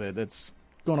things that's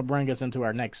going to bring us into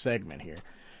our next segment here.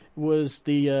 Was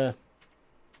the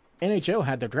NHL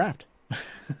had their draft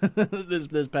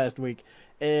this past week,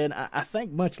 and I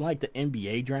think much like the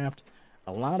NBA draft,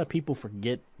 a lot of people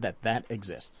forget that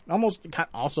exists.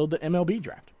 Also the MLB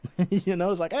draft. You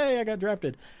know, it's like, hey, I got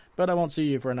drafted, but I won't see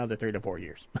you for another 3 to 4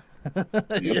 years.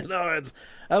 You know,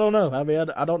 I don't know. I mean,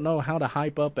 I don't know how to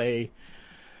hype up a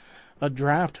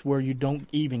draft where you don't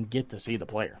even get to see the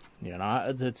player. You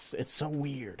know, it's so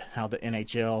weird how the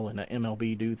NHL and the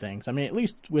MLB do things. I mean, at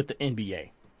least with the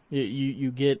NBA,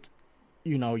 you get,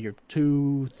 you know, your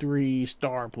 2-3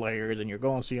 star players, and you're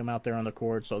going to see them out there on the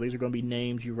court. So these are going to be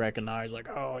names you recognize, like,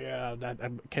 oh yeah, I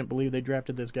can't believe they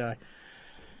drafted this guy.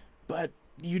 But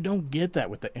you don't get that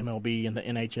with the MLB and the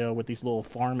NHL with these little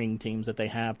farming teams that they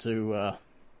have to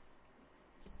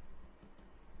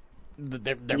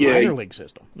their minor league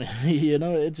system. You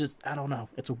know, it's just, I don't know.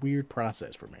 It's a weird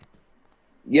process for me.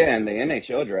 Yeah, and the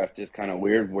NHL draft is kind of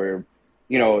weird where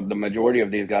the majority of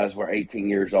these guys were 18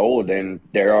 years old, and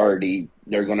they're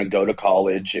going to go to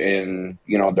college, and,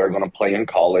 they're going to play in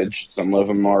college. Some of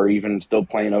them are even still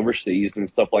playing overseas and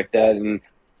stuff like that. And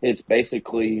it's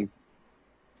basically,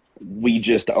 we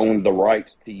just own the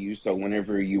rights to you. So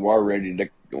whenever you are ready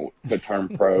to turn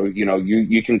pro,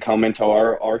 you can come into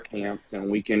our camps, and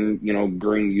we can,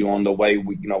 groom you on the way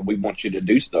we want you to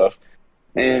do stuff.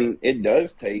 And it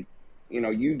does take,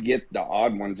 you get the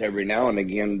odd ones every now and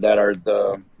again that are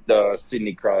the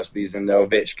Sidney Crosbys and the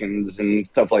Ovechkins and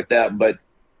stuff like that. But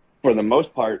for the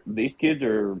most part, these kids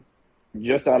are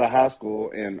just out of high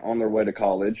school and on their way to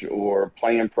college or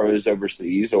playing pros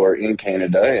overseas or in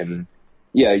Canada. And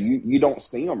yeah, you don't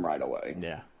see them right away.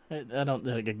 Yeah. I don't,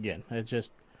 again, it's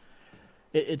just,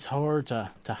 it's hard to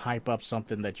hype up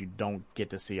something that you don't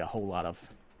get to see a whole lot of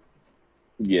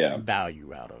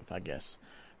value out of, I guess.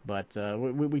 But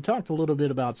we talked a little bit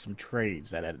about some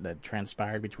trades that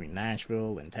transpired between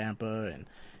Nashville and Tampa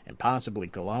and possibly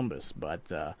Columbus.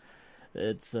 But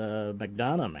it's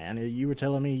McDonough, man. You were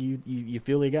telling me you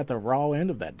feel he got the raw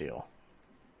end of that deal.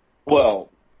 Well,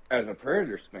 as a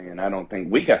Predators fan, I don't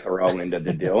think we got the raw end of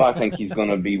the deal. I think he's going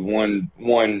to be one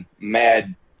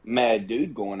mad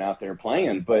dude going out there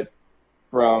playing. But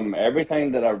from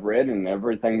everything that I've read and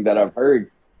everything that I've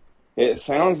heard, it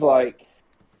sounds like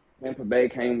Tampa Bay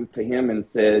came to him and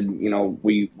said,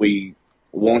 we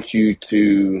want you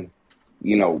to,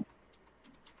 we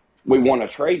want to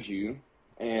trade you,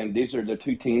 and these are the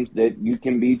two teams that you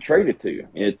can be traded to.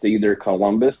 It's either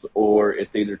Columbus or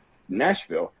it's either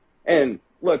Nashville. And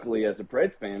luckily, as a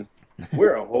Preds fan,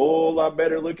 we're a whole lot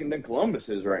better looking than Columbus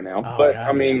is right now. Oh, but God,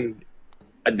 I mean,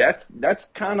 that's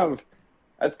kind of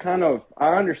I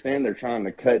understand they're trying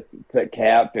to cut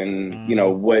cap and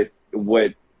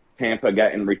what Tampa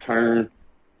got in return.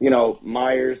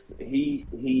 Myers,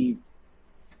 he's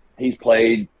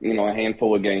played, a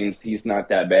handful of games. He's not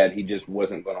that bad. He just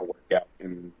wasn't going to work out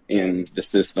in the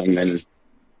system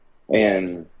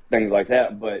and things like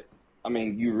that. But, I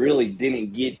mean, you really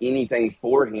didn't get anything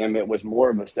for him. It was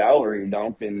more of a salary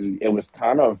dump, and it was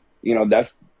kind of,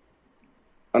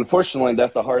 unfortunately,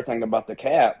 that's the hard thing about the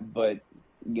cap. But,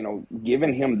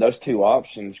 giving him those two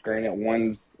options, granted,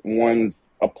 one's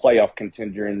a playoff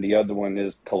contender and the other one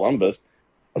is Columbus.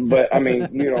 But, I mean,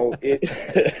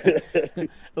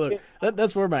 Look,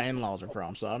 that's where my in-laws are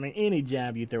from. So, I mean, any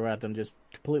jab you throw at them just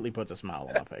completely puts a smile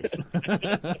on my face.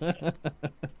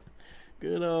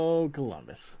 Good old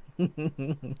Columbus.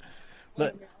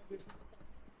 But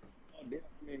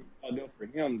I'll go for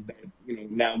him. That,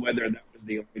 now whether that was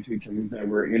the only two teams that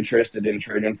were interested in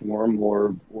trading for him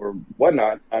or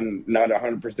whatnot, I'm not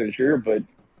 100% sure. But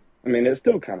I mean, it's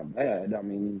still kind of bad. I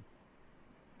mean,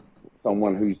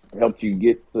 someone who's helped you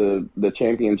get to the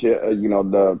championship,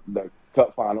 the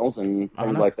cup finals and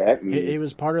things like that. And it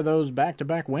was part of those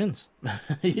back-to-back wins.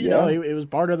 It was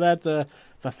part of that the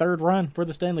third run for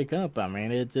the Stanley Cup. I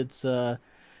mean, it's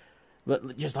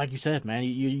but just like you said, man,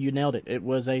 you nailed it. It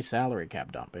was a salary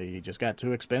cap dump. It just got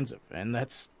too expensive, and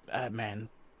that's man.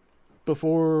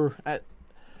 Before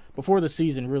the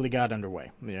season really got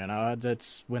underway,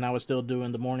 that's when I was still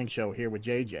doing the morning show here with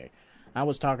JJ. I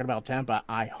was talking about Tampa.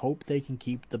 I hope they can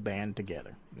keep the band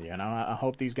together. I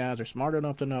hope these guys are smart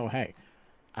enough to know, hey,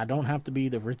 I don't have to be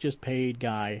the richest paid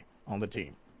guy on the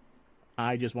team.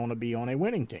 I just want to be on a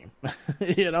winning team.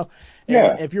 Yeah.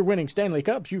 If you're winning Stanley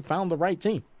Cups, you found the right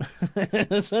team.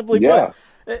 Simply put.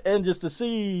 And just to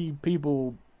see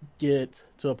people get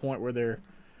to a point where they're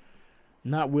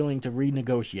not willing to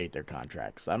renegotiate their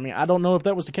contracts. I mean, I don't know if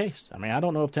that was the case. I mean, I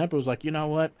don't know if Tampa was like, you know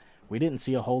what? We didn't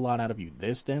see a whole lot out of you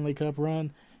this Stanley Cup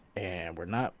run, and we're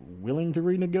not willing to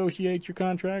renegotiate your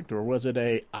contract? Or was it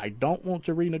I don't want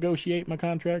to renegotiate my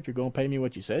contract, you're going to pay me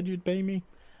what you said you'd pay me?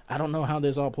 I don't know how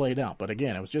this all played out. But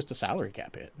again, it was just a salary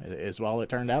cap hit is all it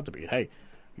turned out to be. Hey,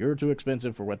 you're too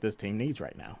expensive for what this team needs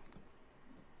right now.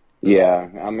 Yeah,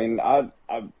 I mean,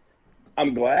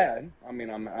 I'm glad. I mean,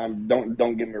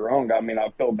 don't get me wrong. I mean, I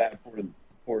feel bad for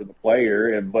the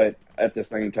player, but at the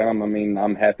same time, I mean,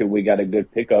 I'm happy we got a good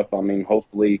pickup. I mean,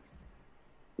 hopefully,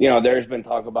 there's been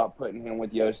talk about putting him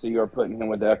with Yossi or putting him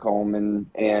with Ekholm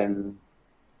and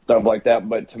stuff like that.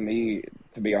 But to me,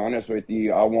 to be honest with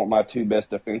you, I want my two best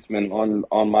defensemen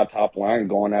on my top line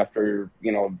going after,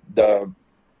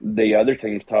 the other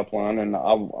team's top line, and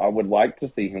I would like to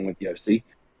see him with Yossi.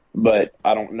 But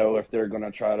I don't know if they're going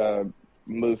to try to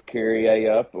move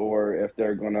Carrier up or if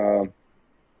they're going to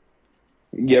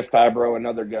give Fabro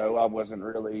another go. I wasn't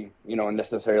really,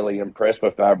 necessarily impressed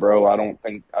with Fabro.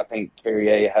 I think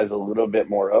Carrier has a little bit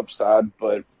more upside,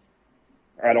 but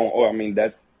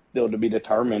that's still to be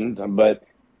determined. But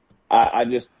I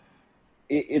just,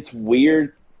 it's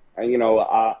weird. You know,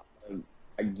 I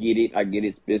get it. I get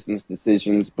it's business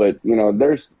decisions, but you know,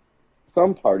 there's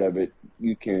some part of it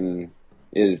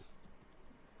is,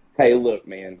 hey, look,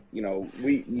 man, you know,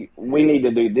 we need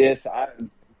to do this. They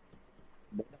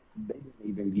didn't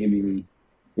even give him,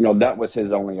 you know, that was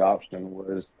his only option,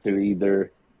 was to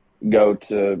either go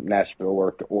to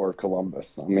Nashville or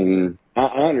Columbus. I mean, I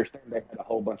understand they had a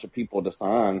whole bunch of people to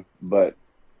sign, but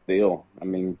still, I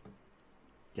mean,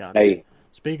 God, hey,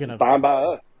 fine by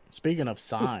us. Speaking of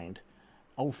signed,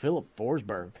 Philip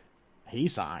Forsberg, he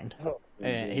signed.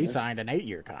 And he signed an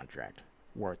 8-year contract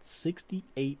worth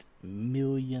 $68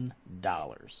 million.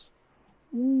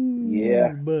 Ooh, yeah,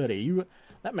 buddy,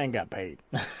 that man got paid.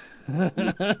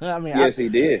 I mean, yes, he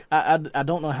did. I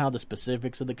don't know how the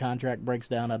specifics of the contract breaks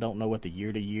down. I don't know what the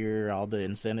year-to-year, all the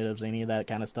incentives, any of that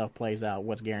kind of stuff plays out,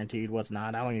 what's guaranteed, what's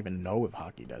not. I don't even know if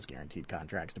hockey does guaranteed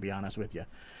contracts, to be honest with you.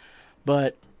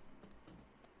 But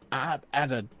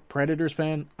as a Predators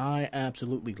fan, I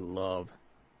absolutely love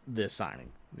this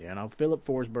signing. You know, Philip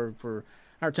Forsberg, for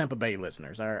our Tampa Bay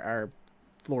listeners, our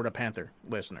Florida Panther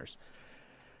listeners.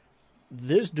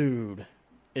 This dude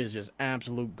is just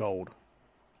absolute gold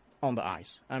on the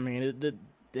ice. I mean,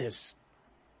 this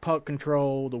puck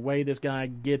control, the way this guy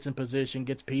gets in position,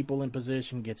 gets people in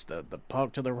position, gets the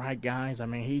puck to the right guys. I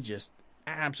mean, he's just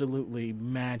absolutely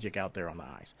magic out there on the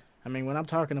ice. I mean, when I'm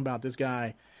talking about this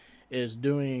guy is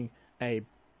doing a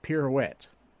pirouette,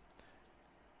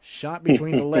 shot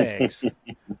between the legs,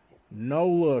 no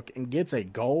look, and gets a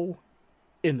goal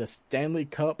in the Stanley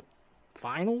Cup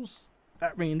Finals.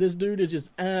 I mean, this dude is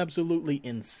just absolutely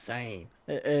insane.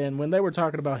 And when they were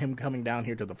talking about him coming down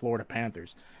here to the Florida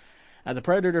Panthers, as a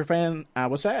Predator fan, I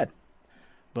was sad.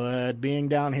 But being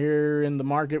down here in the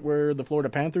market where the Florida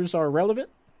Panthers are relevant,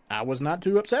 I was not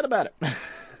too upset about it.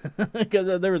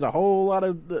 Because there was a whole lot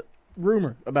of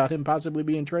rumor about him possibly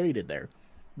being traded there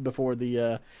before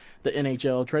the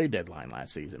NHL trade deadline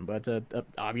last season. But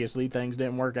obviously things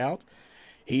didn't work out.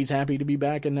 He's happy to be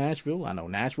back in Nashville. I know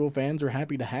Nashville fans are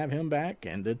happy to have him back,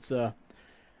 and it's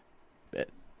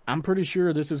I'm pretty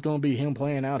sure this is going to be him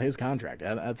playing out his contract.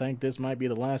 I think this might be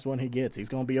the last one he gets. He's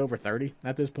going to be over 30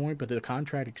 at this point, but the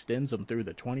contract extends him through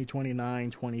the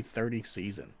 2029-2030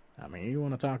 season. I mean, you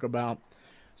want to talk about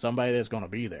somebody that's going to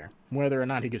be there. Whether or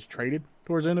not he gets traded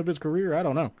towards the end of his career, I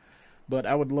don't know. But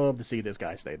I would love to see this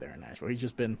guy stay there in Nashville. He's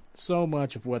just been so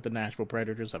much of what the Nashville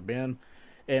Predators have been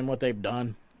and what they've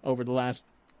done over the last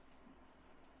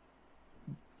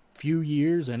few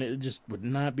years, and it just would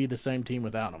not be the same team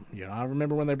without him. You know, I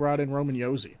remember when they brought in Roman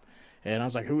Josi, and I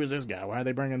was like, who is this guy? Why are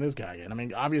they bringing this guy in? I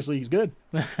mean, obviously he's good.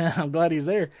 I'm glad he's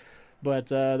there. But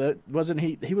that wasn't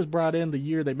he was brought in the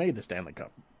year they made the Stanley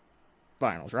Cup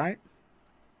Finals, right?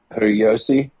 Who,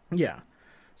 Josi? Yeah.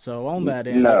 So on that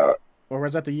end, no, or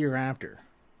was that the year after?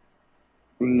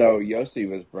 No, Josi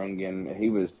was brung in.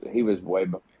 He was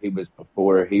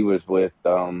before. He was with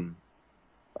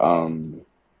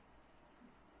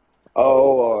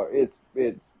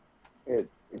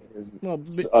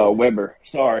Weber.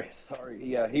 Sorry.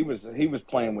 Yeah, he was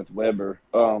playing with Weber.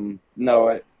 I'm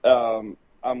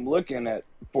looking at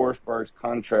Forsberg's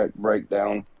contract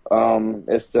breakdown.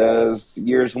 It says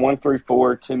years 1 through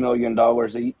 4, $2 million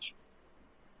each.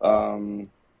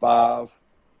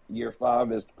 Year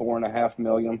 5 is $4.5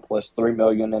 million plus $3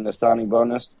 million in the signing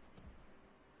bonus.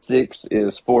 6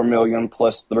 is $4 million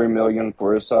plus $3 million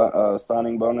for a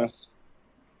signing bonus.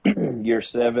 Year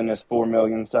 7 is $4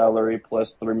 million salary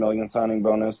plus $3 million signing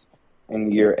bonus,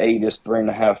 and year 8 is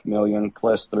 $3.5 million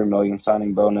plus $3 million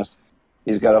signing bonus.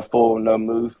 He's got a full no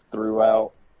move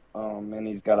throughout, and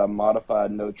he's got a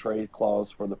modified no trade clause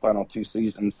for the final 2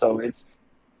 seasons. So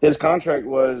his contract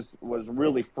was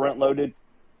really front loaded,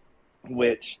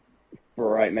 which for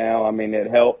right now, I mean, it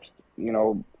helps, you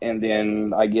know. And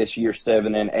then I guess year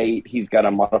 7 and 8, he's got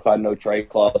a modified no trade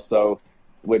clause, so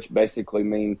which basically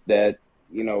means that,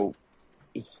 you know,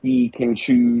 he can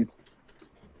choose.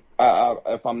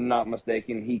 If I'm not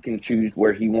mistaken, he can choose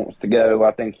where he wants to go.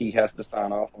 I think he has to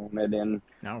sign off on it,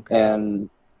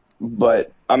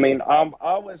 but I mean, I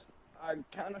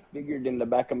kind of figured in the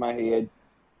back of my head.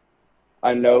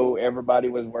 I know everybody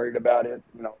was worried about it.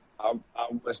 You know, I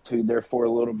was too there for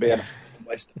a little bit.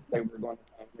 They were going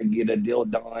to get a deal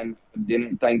done. I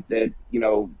didn't think that, you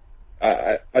know,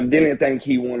 I didn't think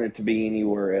he wanted to be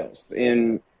anywhere else,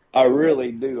 and I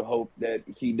really do hope that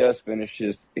he does finish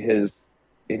his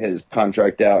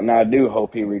contract out, and I do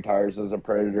hope he retires as a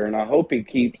Predator, and I hope he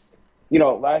keeps, you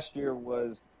know, last year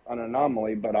was an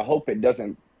anomaly, but I hope it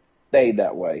doesn't stay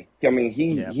that way. I mean,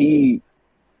 he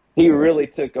really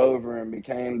took over and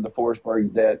became the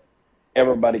Forsberg that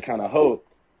everybody kind of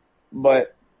hoped,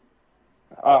 but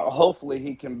hopefully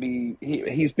he can be.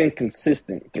 He's been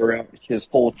consistent throughout his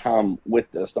whole time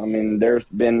with us. I mean, there's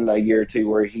been a year or two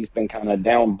where he's been kind of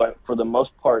down, but for the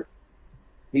most part,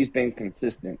 he's been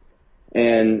consistent,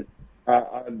 and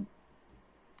I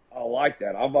like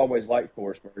that. I've always liked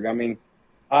Forsberg. I mean,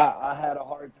 I had a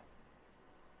hard time.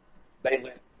 They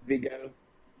let Vigo.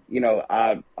 You know,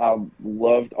 I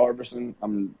loved Arvidsson.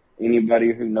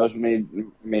 Anybody who knows me,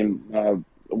 I mean,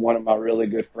 one of my really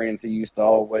good friends, he used to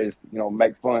always, you know,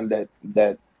 make fun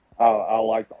that I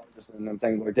liked Arvidsson and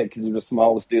things like that because he was the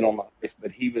smallest dude on the ice,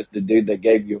 but he was the dude that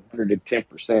gave you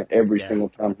 110% every single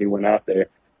time he went out there.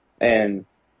 And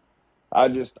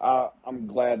I'm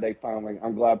glad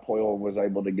I'm glad Poile was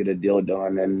able to get a deal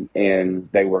done and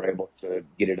they were able to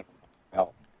get it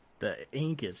out. The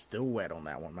ink is still wet on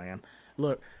that one, man.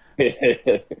 Look,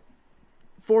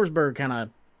 Forsberg kind of,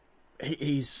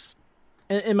 he's,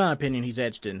 in my opinion, he's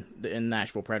etched in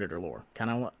Nashville Predator lore, kind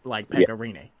of like Pekka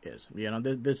Rinne is. You know,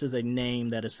 this is a name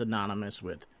that is synonymous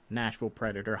with Nashville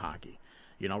Predator hockey.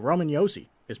 You know, Roman Josi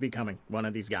is becoming one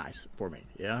of these guys for me.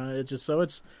 Yeah,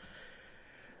 it's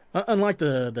unlike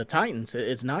the Titans.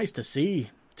 It's nice to see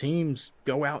teams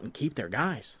go out and keep their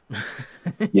guys.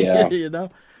 Yeah, you know,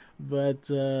 but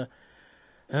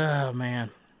oh man,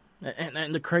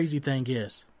 and the crazy thing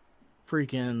is,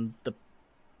 freaking the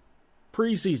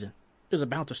preseason is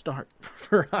about to start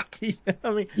for hockey.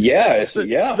 I mean,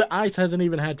 the ice hasn't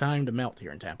even had time to melt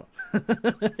here in Tampa.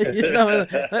 You know,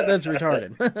 that's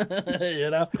retarded. You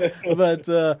know,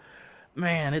 but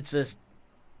man, it's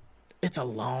a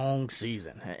long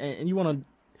season, and you want to.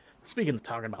 Speaking of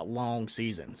talking about long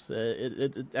seasons,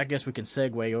 I guess we can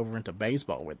segue over into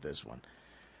baseball with this one.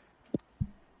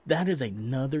 That is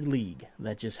another league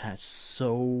that just has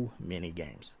so many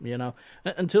games. You know,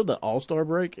 until the All-Star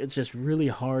break, it's just really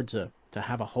hard to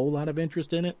have a whole lot of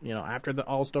interest in it. You know, after the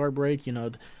All-Star break, you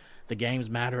know, the games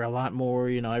matter a lot more.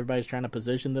 You know, everybody's trying to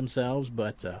position themselves,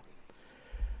 but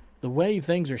the way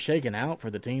things are shaking out for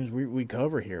the teams we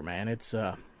cover here, man, it's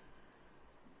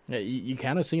you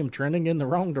kind of see them trending in the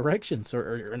wrong directions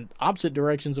or in opposite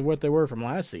directions of what they were from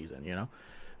last season. You know,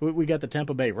 we got the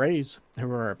Tampa Bay Rays,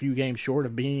 who are a few games short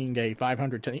of being a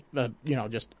 500 team. You know,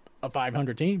 just a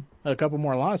 500 team. A couple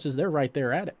more losses, they're right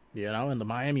there at it. You know, and the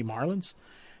Miami Marlins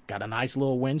got a nice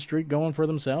little win streak going for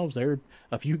themselves. They're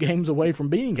a few games away from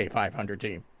being a 500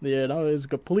 team. You know, it's a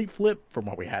complete flip from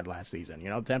what we had last season. You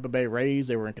know, Tampa Bay Rays,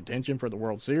 they were in contention for the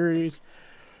World Series.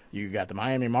 You got the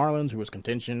Miami Marlins, who was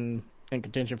in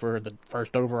contention for the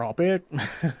first overall pick.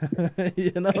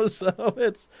 You know, so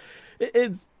it's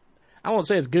I won't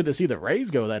say it's good to see the Rays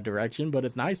go that direction, but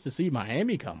it's nice to see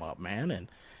Miami come up, man. And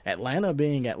Atlanta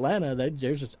being Atlanta, they're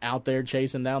just out there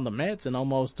chasing down the Mets and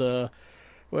almost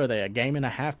what are they, a game and a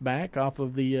half back off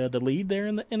of the lead there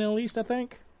in the NL East, I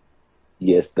think?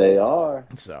 Yes, they are.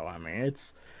 So, I mean,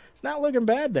 it's not looking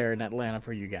bad there in Atlanta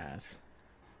for you guys.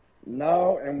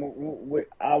 No, and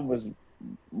I was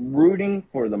rooting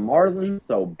for the Marlins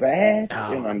so bad,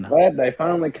 and I'm glad they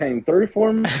finally came through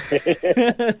for me.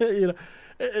 You know,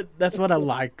 that's what I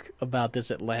like about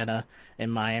this Atlanta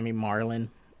and Miami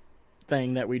Marlin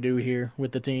thing that we do here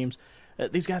with the teams.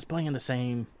 These guys play in the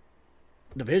same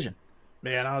division.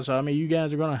 You know, so I mean, you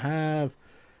guys are going to have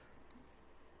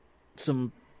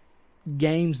some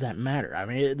games that matter. I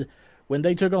mean, when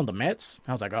they took on the Mets,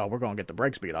 I was like, oh, we're going to get the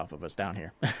brake speed off of us down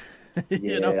here.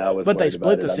 You know? I was but they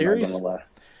split the I'm series. not gonna lie.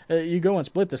 You go and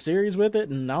split the series with it,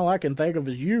 and all I can think of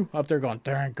is you up there going,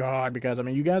 thank God, because, I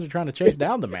mean, you guys are trying to chase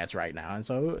down the Mets right now, and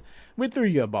so we threw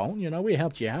you a bone, you know, we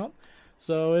helped you out.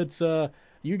 So it's,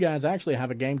 you guys actually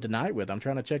have a game tonight with, I'm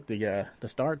trying to check the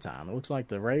start time. It looks like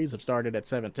the Rays have started at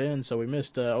 7:10, so we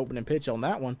missed opening pitch on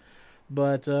that one.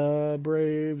 But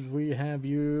Braves, we have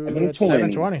you at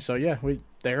 7:20, so yeah,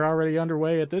 they're already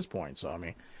underway at this point, so I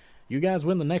mean, you guys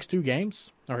win the next two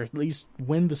games, or at least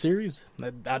win the series.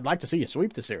 I'd like to see you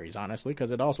sweep the series, honestly,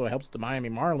 because it also helps the Miami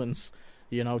Marlins,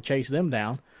 you know, chase them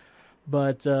down.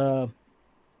 But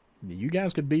you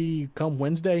guys could be, come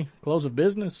Wednesday, close of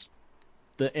business,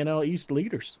 the NL East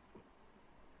leaders.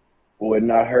 Would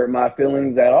not hurt my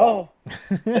feelings at all.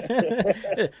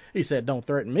 He said, don't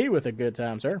threaten me with a good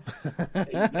time, sir.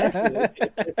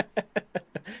 Exactly.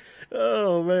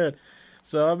 Oh, man.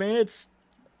 So, I mean,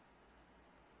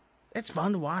 it's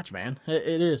fun to watch, man.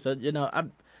 It is. You know,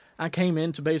 I came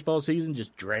into baseball season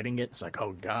just dreading it. It's like,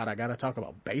 oh, God, I got to talk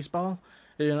about baseball?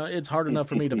 You know, it's hard enough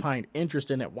for me to find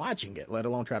interest in it watching it, let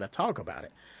alone try to talk about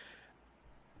it.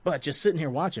 But just sitting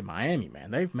here watching Miami, man,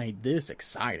 they've made this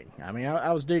exciting. I mean,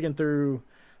 I was digging through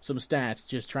some stats,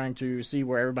 just trying to see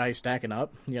where everybody's stacking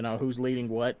up, you know, who's leading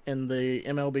what in the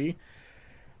MLB.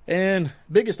 And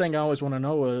biggest thing I always want to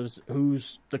know is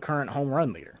who's the current home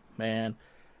run leader. And,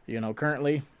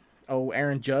 currently,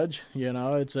 Aaron Judge,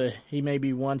 he may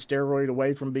be one steroid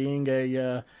away from being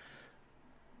the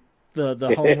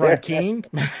home run king,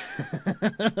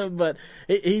 but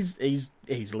he's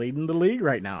leading the league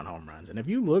right now in home runs. And if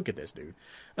you look at this dude,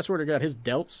 I swear to God, his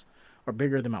delts are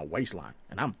bigger than my waistline,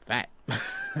 and I'm fat.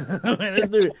 I mean, this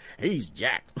dude, he's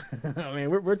jacked. I mean,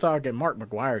 we're talking Mark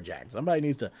McGwire jacked. Somebody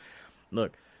needs to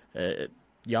look.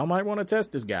 Y'all might want to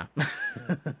test this guy.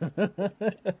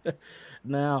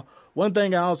 Now, one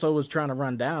thing I also was trying to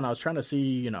run down, I was trying to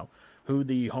see, who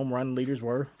the home run leaders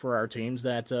were for our teams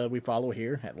that we follow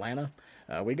here, Atlanta.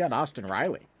 We got Austin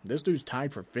Riley. This dude's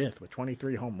tied for 5th with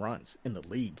 23 home runs in the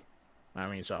league. I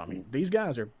mean, these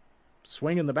guys are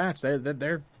swinging the bats.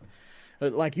 They're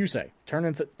like you say,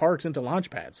 turning parks into launch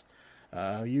pads.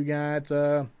 You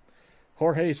got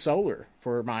Jorge Soler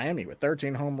for Miami with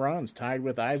 13 home runs, tied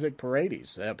with Isaac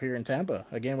Paredes up here in Tampa,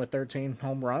 again with 13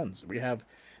 home runs. We have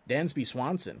Dansby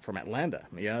Swanson from Atlanta.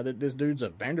 This dude's a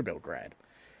Vanderbilt grad.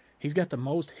 He's got the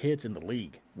most hits in the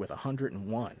league with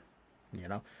 101.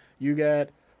 You got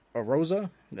Arosa.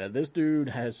 This dude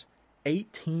has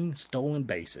 18 stolen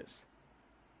bases.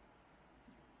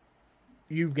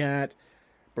 You've got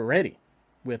Beretti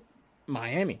with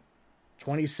Miami,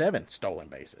 27 stolen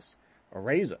bases.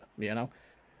 Areza,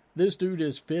 this dude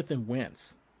is 5th in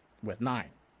wins with 9.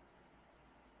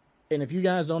 And if you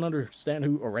guys don't understand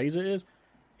who Areza is,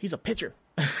 he's a pitcher.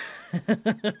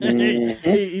 Mm-hmm.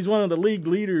 He's one of the league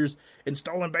leaders in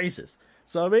stolen bases.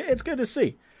 So, I mean, it's good to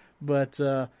see. But,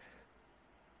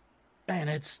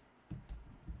 man,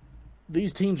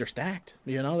 these teams are stacked.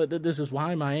 This is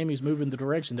why Miami's moving the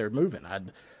direction they're moving.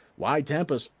 Why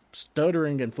Tampa's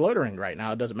stuttering and fluttering right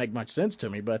now, it doesn't make much sense to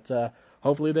me. But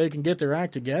hopefully they can get their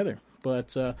act together.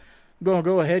 But I'm going to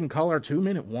go ahead and call our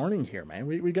 2-minute warning here, man.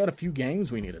 We got a few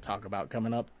games we need to talk about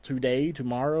coming up today,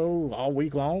 tomorrow, all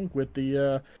week long with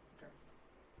the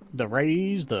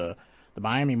Rays, the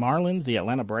Miami Marlins, the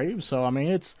Atlanta Braves. So, I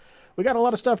mean, we got a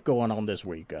lot of stuff going on this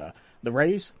week. The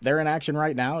Rays, they're in action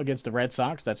right now against the Red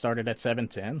Sox. That started at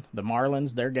 7:10. The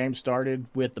Marlins, their game started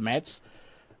with the Mets.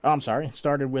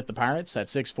 Started with the Pirates at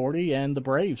 6:40, and the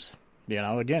Braves.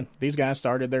 Again, these guys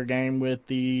started their game with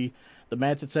the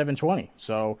Mets at 7:20.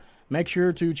 So make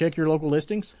sure to check your local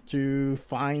listings to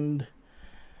find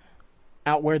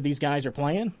out where these guys are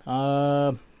playing.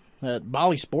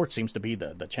 Bally Sports seems to be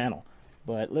the channel.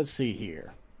 But let's see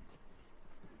here.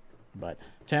 But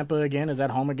Tampa, again, is at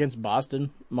home against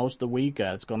Boston most of the week.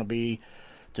 It's going to be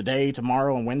today,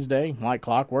 tomorrow, and Wednesday, like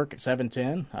clockwork at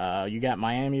 7:10. You got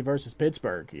Miami versus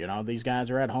Pittsburgh. These guys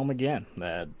are at home again.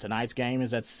 Tonight's game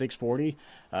is at 6:40.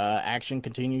 Action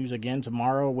continues again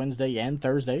tomorrow, Wednesday, and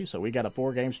Thursday. So we got a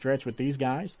 4-game stretch with these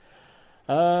guys.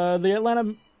 The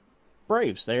Atlanta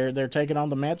Braves, they're taking on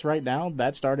the Mets right now.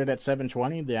 That started at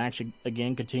 7:20. The action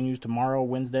again continues tomorrow,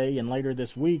 Wednesday, and later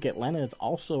this week. Atlanta is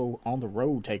also on the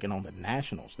road taking on the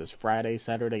Nationals this Friday,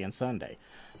 Saturday, and Sunday.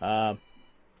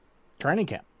 Training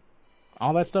camp.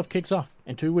 All that stuff kicks off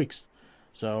in 2 weeks.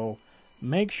 So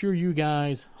make sure you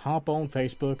guys hop on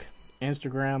Facebook,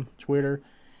 Instagram, Twitter,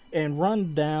 and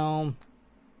run down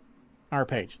our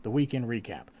page, the Weekend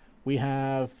Recap. We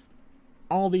have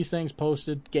all these things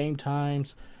posted, game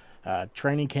times,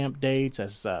 training camp dates.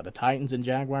 As the Titans and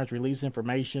Jaguars release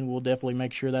information, we'll definitely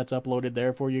make sure that's uploaded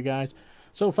there for you guys.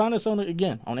 So find us on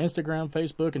Instagram,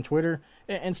 Facebook, and Twitter,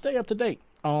 and stay up to date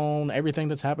on everything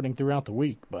that's happening throughout the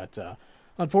week. But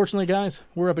unfortunately, guys,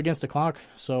 we're up against the clock,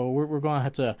 so we're going to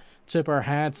have to tip our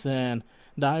hats and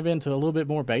dive into a little bit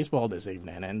more baseball this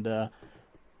evening. And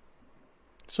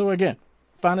so again,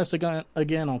 find us again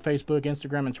on Facebook,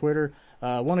 Instagram, and Twitter.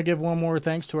 Want to give one more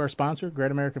thanks to our sponsor,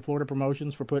 Great American Florida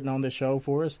Promotions, for putting on this show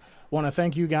for us. Want to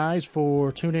thank you guys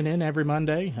for tuning in every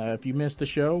Monday. If you missed the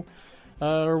show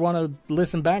or want to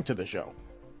listen back to the show,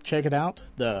 check it out,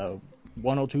 the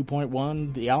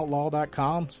 102.1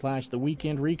 theoutlaw.com/the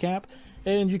weekend recap,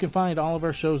 and you can find all of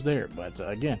our shows there. But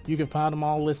again, you can find them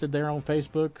all listed there on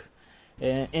Facebook,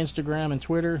 and Instagram, and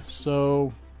Twitter.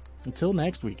 So until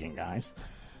next weekend, guys,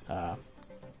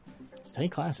 stay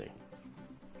classy.